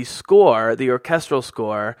buy the score, the orchestral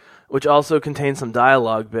score, which also contains some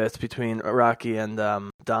dialogue bits between Rocky and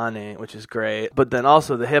Donnie, which is great, but then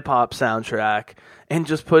also the hip-hop soundtrack, and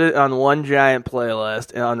just put it on one giant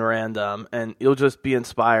playlist on random, and you'll just be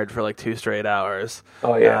inspired for like 2 straight hours.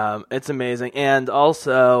 Oh, yeah. It's amazing. And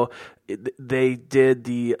also, they did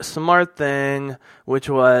the smart thing, which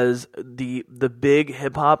was the big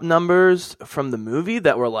hip hop numbers from the movie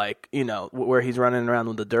that were like, where he's running around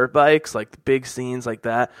with the dirt bikes, like the big scenes like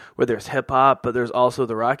that, where there's hip hop, but there's also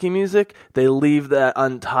the Rocky music. They leave that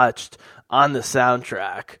untouched on the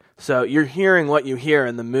soundtrack. So you're hearing what you hear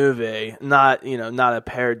in the movie, not a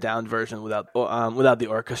pared down version without the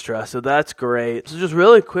orchestra. So that's great. So just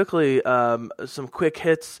really quickly, some quick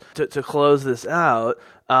hits to close this out.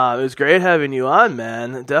 It was great having you on,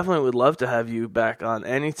 man. Definitely would love to have you back on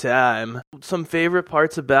anytime. Some favorite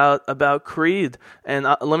parts about Creed. And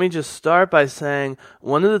let me just start by saying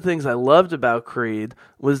one of the things I loved about Creed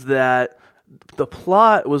was that the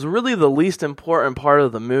plot was really the least important part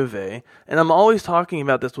of the movie. And I'm always talking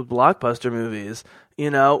about this with blockbuster movies.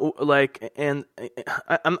 And I don't want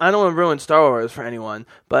to ruin Star Wars for anyone,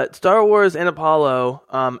 but Star Wars and Apollo,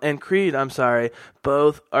 and Creed,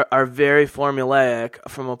 both are very formulaic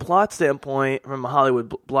from a plot standpoint, from a Hollywood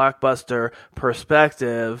blockbuster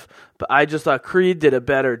perspective. But I just thought Creed did a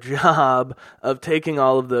better job of taking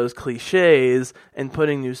all of those cliches and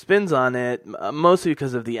putting new spins on it, mostly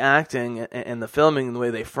because of the acting and the filming and the way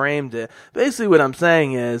they framed it. Basically what I'm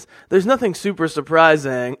saying is there's nothing super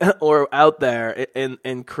surprising or out there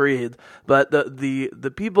in Creed, but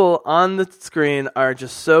the people on the screen are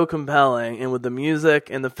just so compelling, and with the music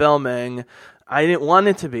and the filming, I didn't want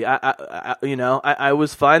it to be. I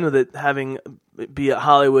was fine with it having be a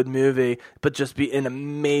Hollywood movie, but just be an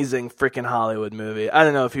amazing freaking Hollywood movie. I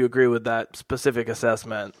don't know if you agree with that specific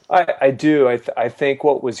assessment. I do. I think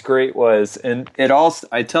what was great was, and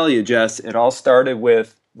I tell you, Jess, it all started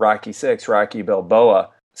with Rocky VI, Rocky Balboa.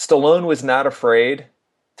 Stallone was not afraid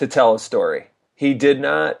to tell a story. He did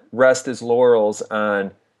not rest his laurels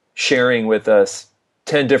on sharing with us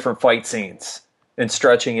 10 different fight scenes and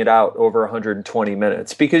stretching it out over 120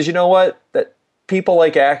 minutes. Because you know what? That people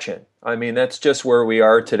like action. I mean, that's just where we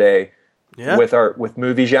are today with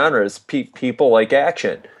movie genres. People like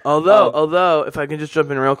action. Although, if I can just jump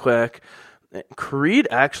in real quick, Creed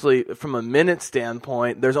actually, from a minute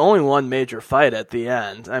standpoint, there's only one major fight at the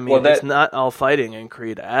end. I mean, it's not all fighting in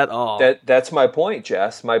Creed at all. That's my point,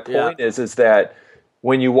 Jess. My point is that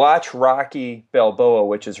when you watch Rocky Balboa,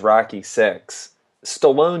 which is Rocky VI,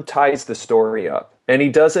 Stallone ties the story up. And he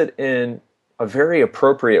does it in a very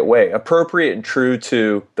appropriate way, appropriate and true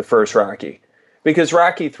to the first Rocky. Because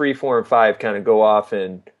Rocky 3, 4, and 5 kind of go off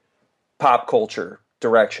in pop culture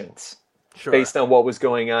directions based on what was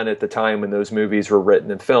going on at the time when those movies were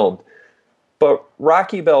written and filmed. But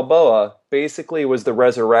Rocky Balboa basically was the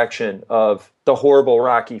resurrection of the horrible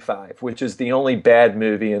Rocky 5, which is the only bad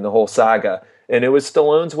movie in the whole saga. And it was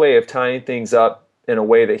Stallone's way of tying things up in a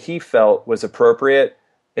way that he felt was appropriate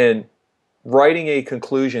and writing a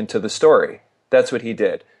conclusion to the story. That's what he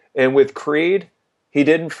did. And with Creed, he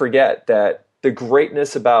didn't forget that the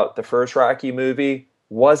greatness about the first Rocky movie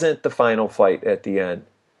wasn't the final fight at the end.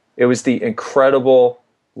 It was the incredible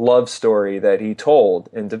love story that he told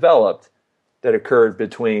and developed that occurred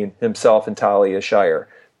between himself and Talia Shire.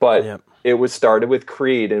 But it was started with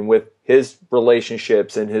Creed and with his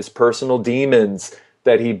relationships and his personal demons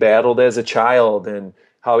that he battled as a child, and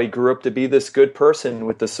how he grew up to be this good person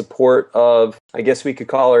with the support of, I guess we could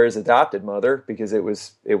call her his adopted mother, because it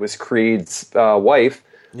was Creed's wife.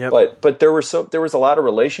 But there was a lot of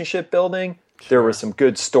relationship building. Sure. There was some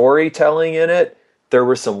good storytelling in it. There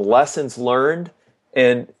were some lessons learned,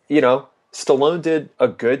 and Stallone did a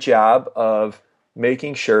good job of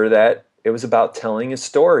making sure that it was about telling a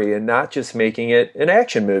story and not just making it an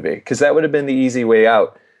action movie, because that would have been the easy way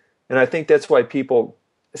out. And I think that's why people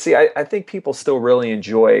I think people still really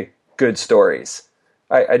enjoy good stories.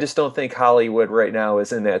 I just don't think Hollywood right now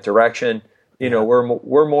is in that direction.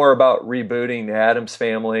 We're more about rebooting the Addams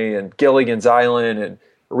Family and Gilligan's Island and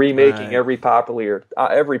remaking every popular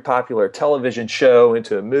television show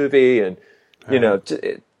into a movie, and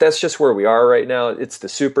that's just where we are right now. It's the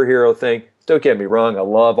superhero thing. Don't get me wrong, I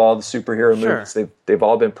love all the superhero movies. They've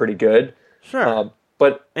all been pretty good. Sure.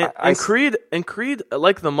 But Creed,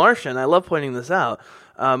 like The Martian, I love pointing this out.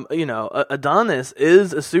 Adonis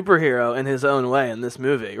is a superhero in his own way in this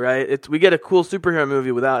movie, right? We get a cool superhero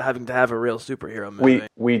movie without having to have a real superhero movie.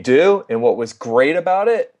 We do, and what was great about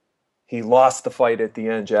it, he lost the fight at the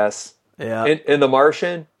end, Jess. Yeah. In The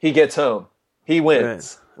Martian, he gets home. He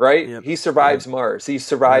wins, right? Yep. He survives Mars. He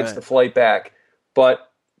survives the flight back.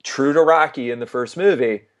 But true to Rocky in the first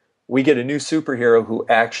movie, we get a new superhero who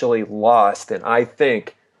actually lost, and I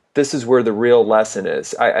think this is where the real lesson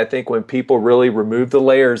is. I think when people really remove the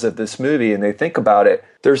layers of this movie and they think about it,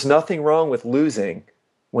 there's nothing wrong with losing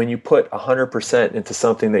when you put 100% into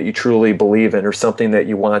something that you truly believe in or something that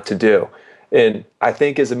you want to do. And I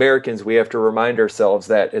think as Americans, we have to remind ourselves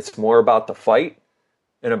that it's more about the fight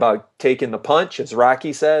and about taking the punch, as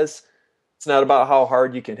Rocky says. It's not about how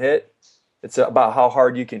hard you can hit. It's about how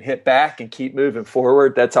hard you can hit back and keep moving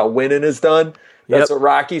forward. That's how winning is done. That's what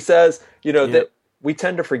Rocky says. That we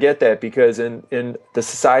tend to forget that because in the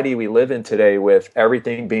society we live in today, with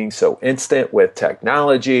everything being so instant, with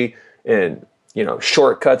technology and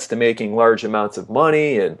shortcuts to making large amounts of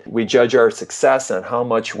money, and we judge our success on how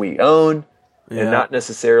much we own and not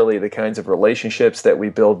necessarily the kinds of relationships that we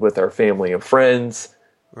build with our family and friends.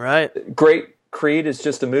 Right. Great Creed is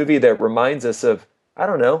just a movie that reminds us of, I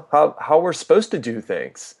don't know, how we're supposed to do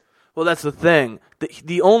things. Well, that's the thing.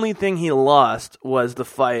 The only thing he lost was the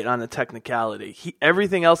fight on a technicality.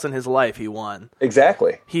 Everything else in his life he won.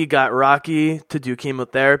 Exactly. He got Rocky to do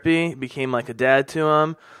chemotherapy, became like a dad to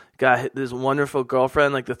him, got this wonderful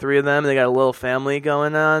girlfriend, like the three of them, they got a little family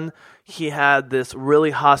going on. He had this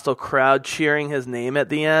really hostile crowd cheering his name at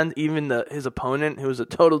the end. Even his opponent, who was a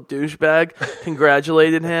total douchebag,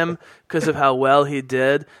 congratulated him because of how well he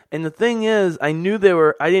did. And the thing is, I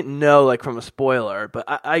didn't know like from a spoiler, but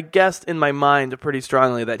I guessed in my mind pretty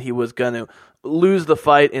strongly that he was going to lose the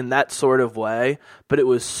fight in that sort of way. But it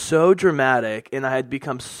was so dramatic, and I had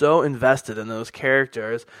become so invested in those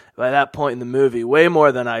characters by that point in the movie, way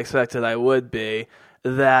more than I expected I would be,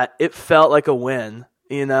 that it felt like a win.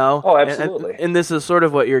 Oh, absolutely. And this is sort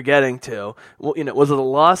of what you're getting to. Well, was it a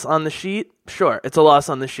loss on the sheet? Sure, it's a loss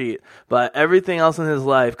on the sheet. But everything else in his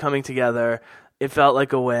life coming together, it felt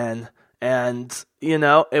like a win. And,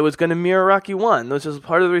 it was going to mirror Rocky 1, which is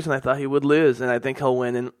part of the reason I thought he would lose. And I think he'll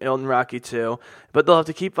win in Rocky 2. But they'll have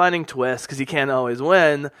to keep finding twists because he can't always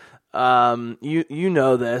win. You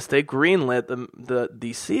know this. They greenlit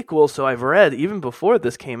the sequel, so I've read even before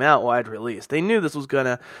this came out wide release. They knew this was going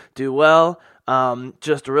to do well.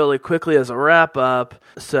 Just really quickly as a wrap up,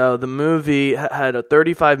 so the movie had a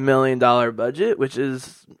 $35 million budget, which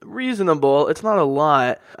is reasonable. It's not a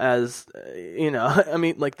lot, as I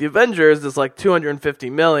mean, like the Avengers is like $250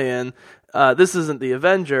 million. This isn't the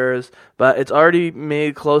Avengers, but it's already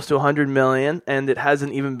made close to $100 million, and it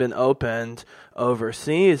hasn't even been opened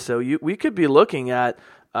overseas. So we could be looking at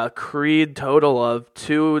Creed total of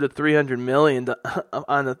 200 to 300 million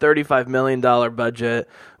on a $35 million budget,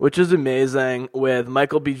 which is amazing, with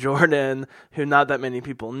Michael B. Jordan, who not that many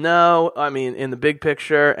people know, I mean, in the big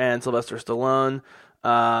picture, and Sylvester Stallone,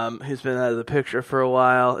 who's been out of the picture for a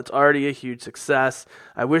while. It's already a huge success.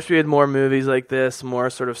 I wish we had more movies like this, more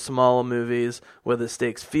sort of small movies where the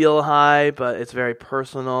stakes feel high, but it's very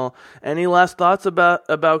personal. Any last thoughts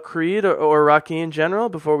about Creed or Rocky in general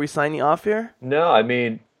before we sign you off here? No, I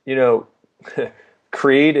mean,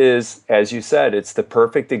 Creed is, as you said, it's the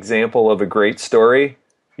perfect example of a great story.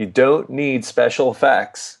 You don't need special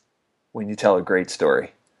effects when you tell a great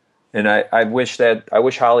story. And I wish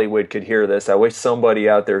Hollywood could hear this. I wish somebody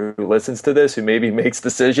out there who listens to this, who maybe makes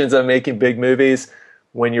decisions on making big movies,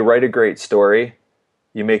 when you write a great story,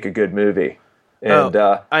 you make a good movie. And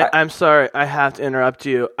I'm sorry, I have to interrupt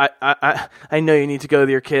you. I know you need to go with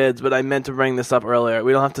your kids, but I meant to bring this up earlier.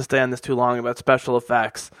 We don't have to stay on this too long about special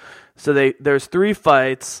effects. So there's 3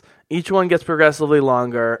 fights. Each one gets progressively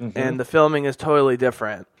longer, and the filming is totally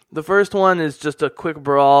different. The first one is just a quick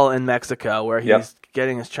brawl in Mexico where he's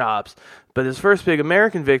getting his chops. But his first big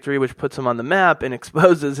American victory, which puts him on the map and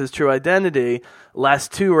exposes his true identity,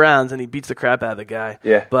 lasts 2 rounds and he beats the crap out of the guy.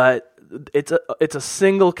 Yeah. But it's a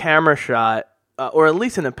single camera shot, or at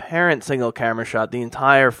least an apparent single camera shot, the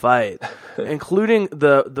entire fight, including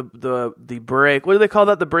the break. What do they call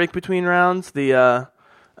that? The break between rounds? It's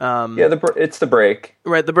the break.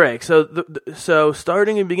 Right, the break. So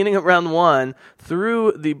starting in the beginning of round 1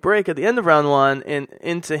 through the break at the end of round 1 and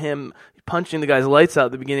into him punching the guy's lights out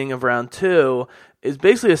at the beginning of round 2 is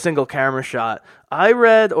basically a single camera shot. I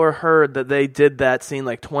read or heard that they did that scene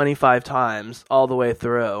like 25 times all the way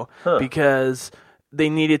through because they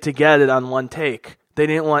needed to get it on one take. They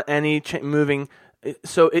didn't want any moving.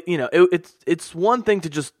 So it's one thing to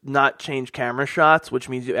just not change camera shots, which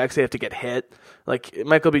means you actually have to get hit. Like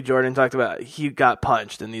Michael B. Jordan talked about, he got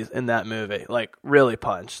punched in that movie, like really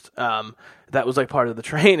punched. That was like part of the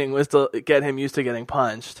training, was to get him used to getting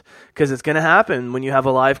punched, because it's going to happen when you have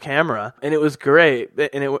a live camera. And it was great,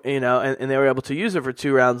 and and they were able to use it for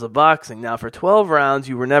 2 rounds of boxing. Now for 12 rounds,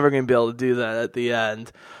 you were never going to be able to do that at the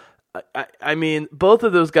end. I mean, both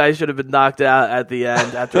of those guys should have been knocked out at the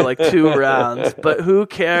end after like 2 rounds, but who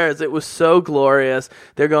cares? It was so glorious.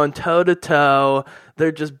 They're going toe to toe.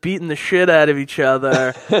 They're just beating the shit out of each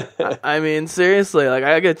other. I mean, seriously, like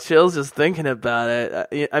I get chills just thinking about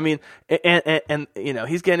it. I mean, and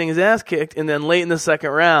he's getting his ass kicked, and then late in the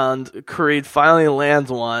second round, Creed finally lands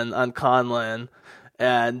one on Conlon,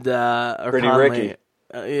 and Pretty Conley. Ricky.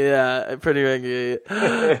 Pretty Ricky.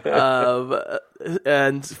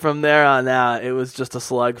 And from there on out, it was just a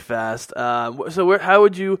slugfest. So how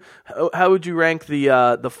would you rank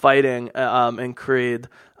the fighting in Creed?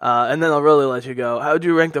 And then I'll really let you go. How would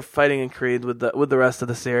you rank the fighting in Creed with the rest of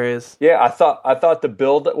the series? Yeah, I thought the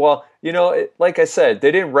build. Well, like I said,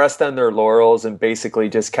 they didn't rest on their laurels and basically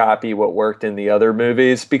just copy what worked in the other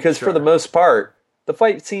movies, because for the most part, the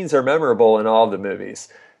fight scenes are memorable in all the movies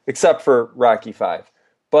except for Rocky V.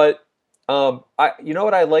 But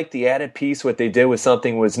what I like, the added piece, what they did with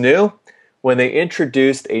something was new. When they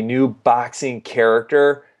introduced a new boxing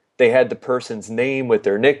character, they had the person's name with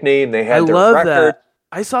their nickname. They had their record. That.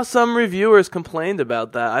 I saw some reviewers complained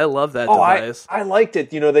about that. I love that device. I liked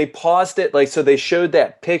it. They paused it, so they showed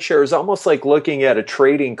that picture. It was almost like looking at a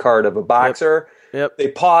trading card of a boxer. Yep. They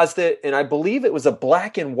paused it, and I believe it was a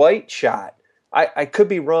black and white shot. I could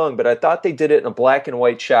be wrong, but I thought they did it in a black and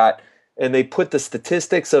white shot, and they put the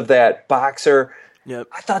statistics of that boxer. Yep.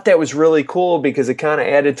 I thought that was really cool because it kind of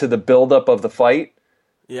added to the buildup of the fight.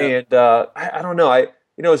 Yep. And I don't know.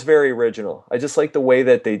 It's very original. I just like the way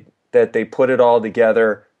that they put it all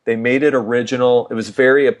together. They made it original. It was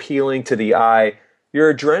very appealing to the eye.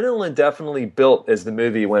 Your adrenaline definitely built as the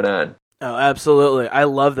movie went on. Oh, absolutely. I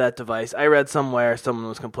love that device. I read somewhere someone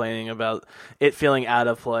was complaining about it feeling out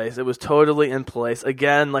of place. It was totally in place.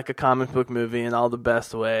 Again, like a comic book movie in all the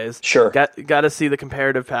best ways. Sure. Got to see the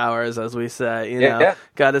comparative powers, as we say.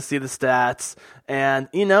 Got to see the stats. And,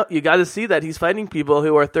 you got to see that he's fighting people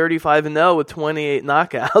who are 35-0 with 28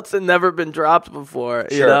 knockouts and never been dropped before,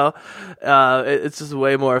 Sure. It's just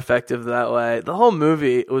way more effective that way. The whole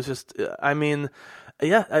movie was just, the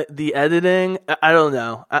editing, I don't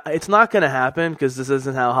know. It's not going to happen because this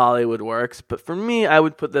isn't how Hollywood works. But for me, I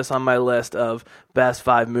would put this on my list of best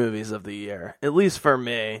 5 movies of the year, at least for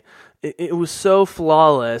me. it was so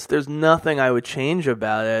flawless. There's nothing I would change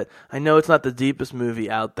about it. I know it's not the deepest movie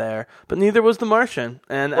out there, but neither was The Martian.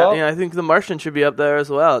 And I think The Martian should be up there as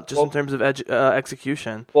well, just in terms of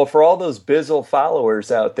execution. Well, for all those Bizzle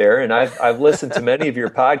followers out there, and I've listened to many of your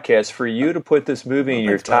podcasts, for you to put this movie in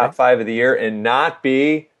your top 5 of the year and not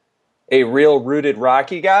be a real rooted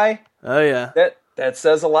Rocky guy, oh yeah, that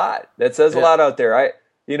says a lot. That says a lot out there.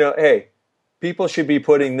 Hey, people should be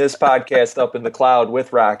putting this podcast up in the cloud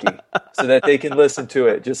with Rocky so that they can listen to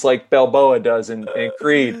it, just like Balboa does in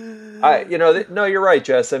Creed. No, you're right,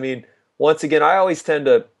 Jess. I mean, once again, I always tend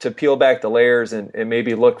to peel back the layers and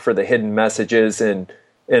maybe look for the hidden messages in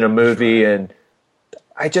a movie. And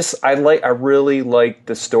I really like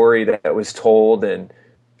the story that was told, and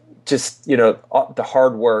just, the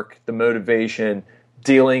hard work, the motivation,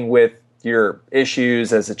 dealing with your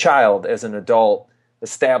issues as a child, as an adult,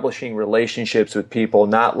 establishing relationships with people,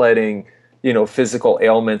 not letting, physical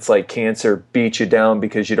ailments like cancer beat you down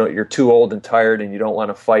because you're too old and tired and you don't want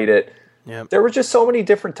to fight it. Yep. There were just so many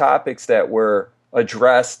different topics that were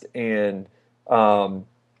addressed and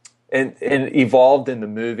evolved in the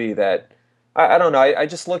movie that I don't know. I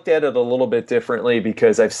just looked at it a little bit differently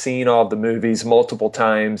because I've seen all the movies multiple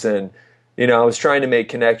times, and I was trying to make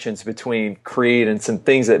connections between Creed and some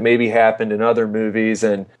things that maybe happened in other movies.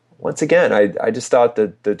 And once again, I just thought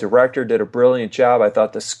that the director did a brilliant job. I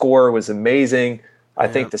thought the score was amazing. I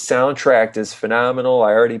think the soundtrack is phenomenal.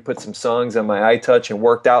 I already put some songs on my iTouch and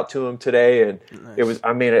worked out to them today. And It was,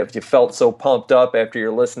 if you felt so pumped up after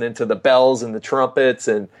you're listening to the bells and the trumpets,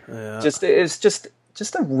 and it's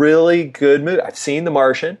just a really good movie. I've seen The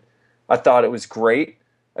Martian. I thought it was great.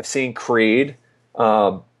 I've seen Creed.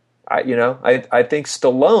 I think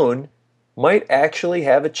Stallone might actually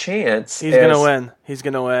have a chance. He's going to win. He's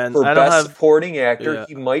going to win. For Best Supporting Actor,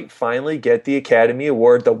 he might finally get the Academy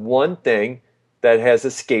Award, the one thing that has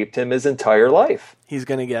escaped him his entire life. He's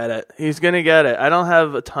going to get it. He's going to get it. I don't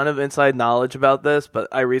have a ton of inside knowledge about this, but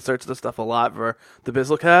I researched this stuff a lot for the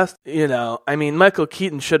Bizzlecast. Michael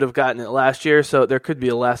Keaton should have gotten it last year, so there could be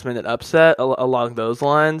a last-minute upset along those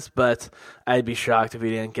lines, but I'd be shocked if he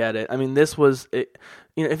didn't get it. This was...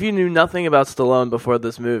 if you knew nothing about Stallone before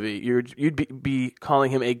this movie, you'd be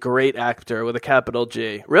calling him a great actor with a capital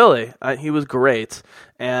G. Really, he was great.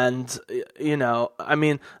 And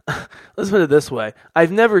let's put it this way: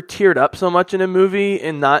 I've never teared up so much in a movie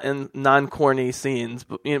and not in non-corny scenes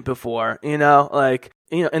before. And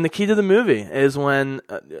the key to the movie is when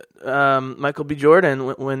Michael B. Jordan,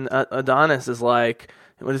 when Adonis is like,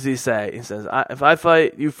 what does he say? He says, "If I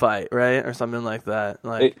fight, you fight," right, or something like that.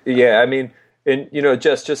 And,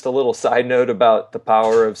 just a little side note about the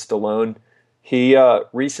power of Stallone. He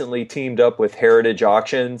recently teamed up with Heritage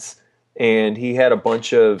Auctions, and he had a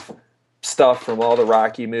bunch of stuff from all the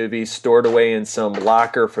Rocky movies stored away in some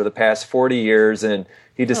locker for the past 40 years, and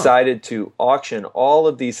he decided to auction all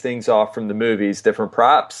of these things off from the movies, different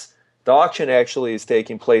props. The auction actually is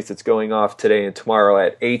taking place. It's going off today and tomorrow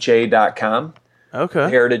at HA.com,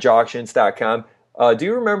 heritageauctions.com. Do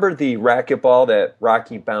you remember the racquetball that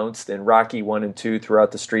Rocky bounced in Rocky 1 and 2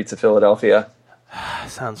 throughout the streets of Philadelphia?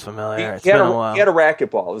 Sounds familiar. He had a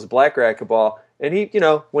racquetball. It was a black racquetball. And he,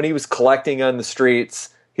 when he was collecting on the streets,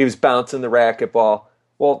 he was bouncing the racquetball.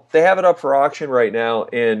 Well, they have it up for auction right now.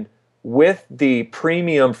 And with the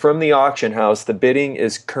premium from the auction house, the bidding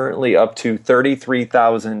is currently up to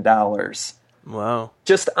 $33,000. Wow.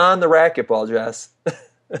 Just on the racquetball, Jess. Wow.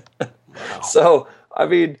 So,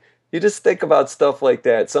 you just think about stuff like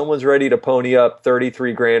that. Someone's ready to pony up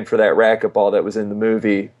 $33,000 for that racquetball that was in the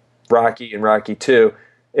movie Rocky and Rocky 2.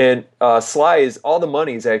 And all the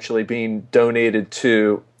money is actually being donated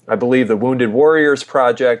to, I believe, the Wounded Warriors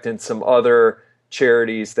Project and some other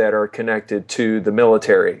charities that are connected to the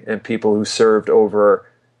military and people who served over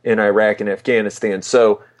in Iraq and Afghanistan.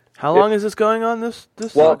 So, how long is this going on? This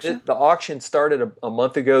auction? The auction started a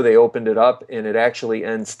month ago. They opened it up, and it actually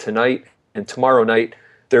ends tonight and tomorrow night.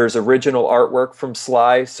 There's original artwork from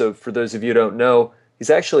Sly. So for those of you who don't know, he's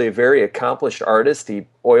actually a very accomplished artist. He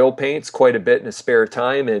oil paints quite a bit in his spare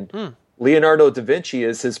time, and Leonardo da Vinci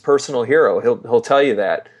is his personal hero. He'll tell you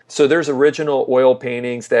that. So there's original oil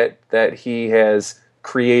paintings that he has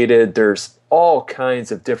created. There's all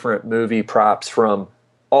kinds of different movie props from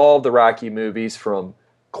all the Rocky movies, from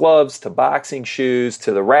gloves to boxing shoes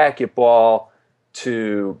to the racquetball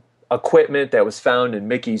to equipment that was found in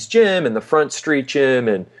Mickey's gym and the Front Street gym.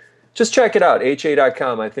 And just check it out,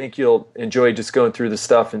 ha.com. I think you'll enjoy just going through the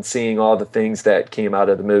stuff and seeing all the things that came out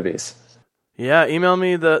of the movies. Yeah, email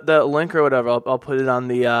me the link or whatever. I'll put it on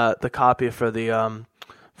the copy for the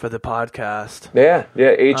podcast. Yeah,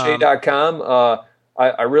 ha.com.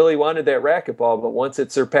 I really wanted that racquetball, but once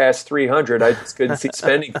it surpassed 300, I just couldn't see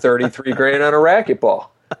spending 33 grand on a racquetball.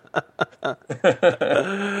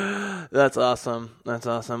 That's awesome. That's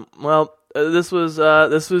awesome. Well, this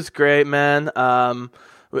was great, man.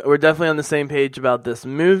 We're definitely on the same page about this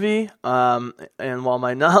movie. And while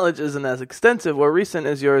my knowledge isn't as extensive or recent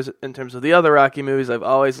as yours in terms of the other Rocky movies, I've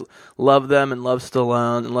always loved them and loved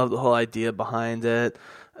Stallone and loved the whole idea behind it.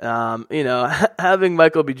 Having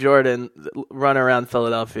Michael B. Jordan run around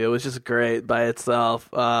Philadelphia was just great by itself.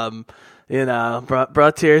 Brought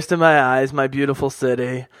tears to my eyes, my beautiful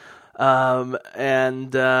city. And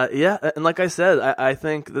like I said, I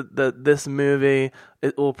think that this movie,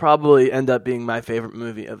 it will probably end up being my favorite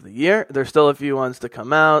movie of the year. There's still a few ones to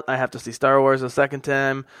come out. I have to see Star Wars a second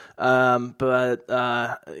time. Just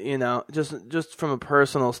from a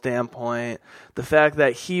personal standpoint, the fact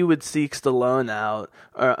that he would seek Stallone out,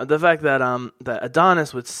 or the fact that that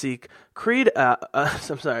Adonis would seek Creed out,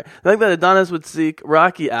 the fact that Adonis would seek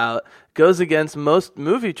Rocky out goes against most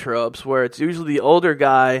movie tropes where it's usually the older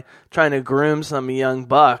guy trying to groom some young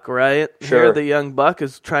buck, right? Sure. Here the young buck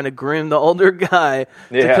is trying to groom the older guy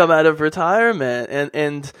to come out of retirement.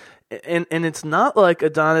 And it's not like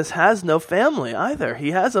Adonis has no family either.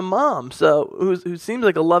 He has a mom, who seems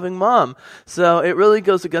like a loving mom. So it really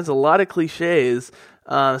goes against a lot of cliches.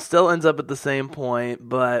 Still ends up at the same point,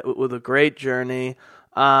 but with a great journey.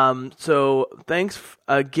 So thanks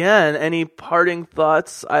again. Any parting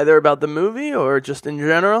thoughts either about the movie or just in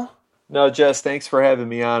general? No, Jess, thanks for having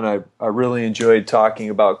me on. I really enjoyed talking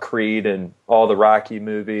about Creed and all the Rocky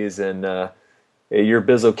movies, and your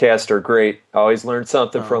Bizzlecast are great. I always learn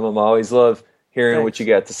something from them. I always love hearing what you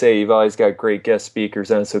got to say. You've always got great guest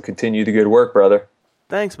speakers on, so continue the good work, brother.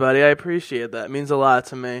 Thanks, buddy. I appreciate that. It means a lot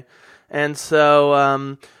to me. And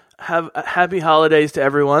so, have happy holidays to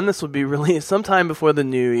everyone. This will be released sometime before the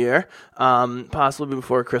new year, possibly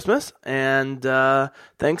before Christmas. And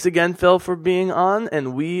thanks again, Phil, for being on,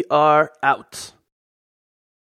 and we are out.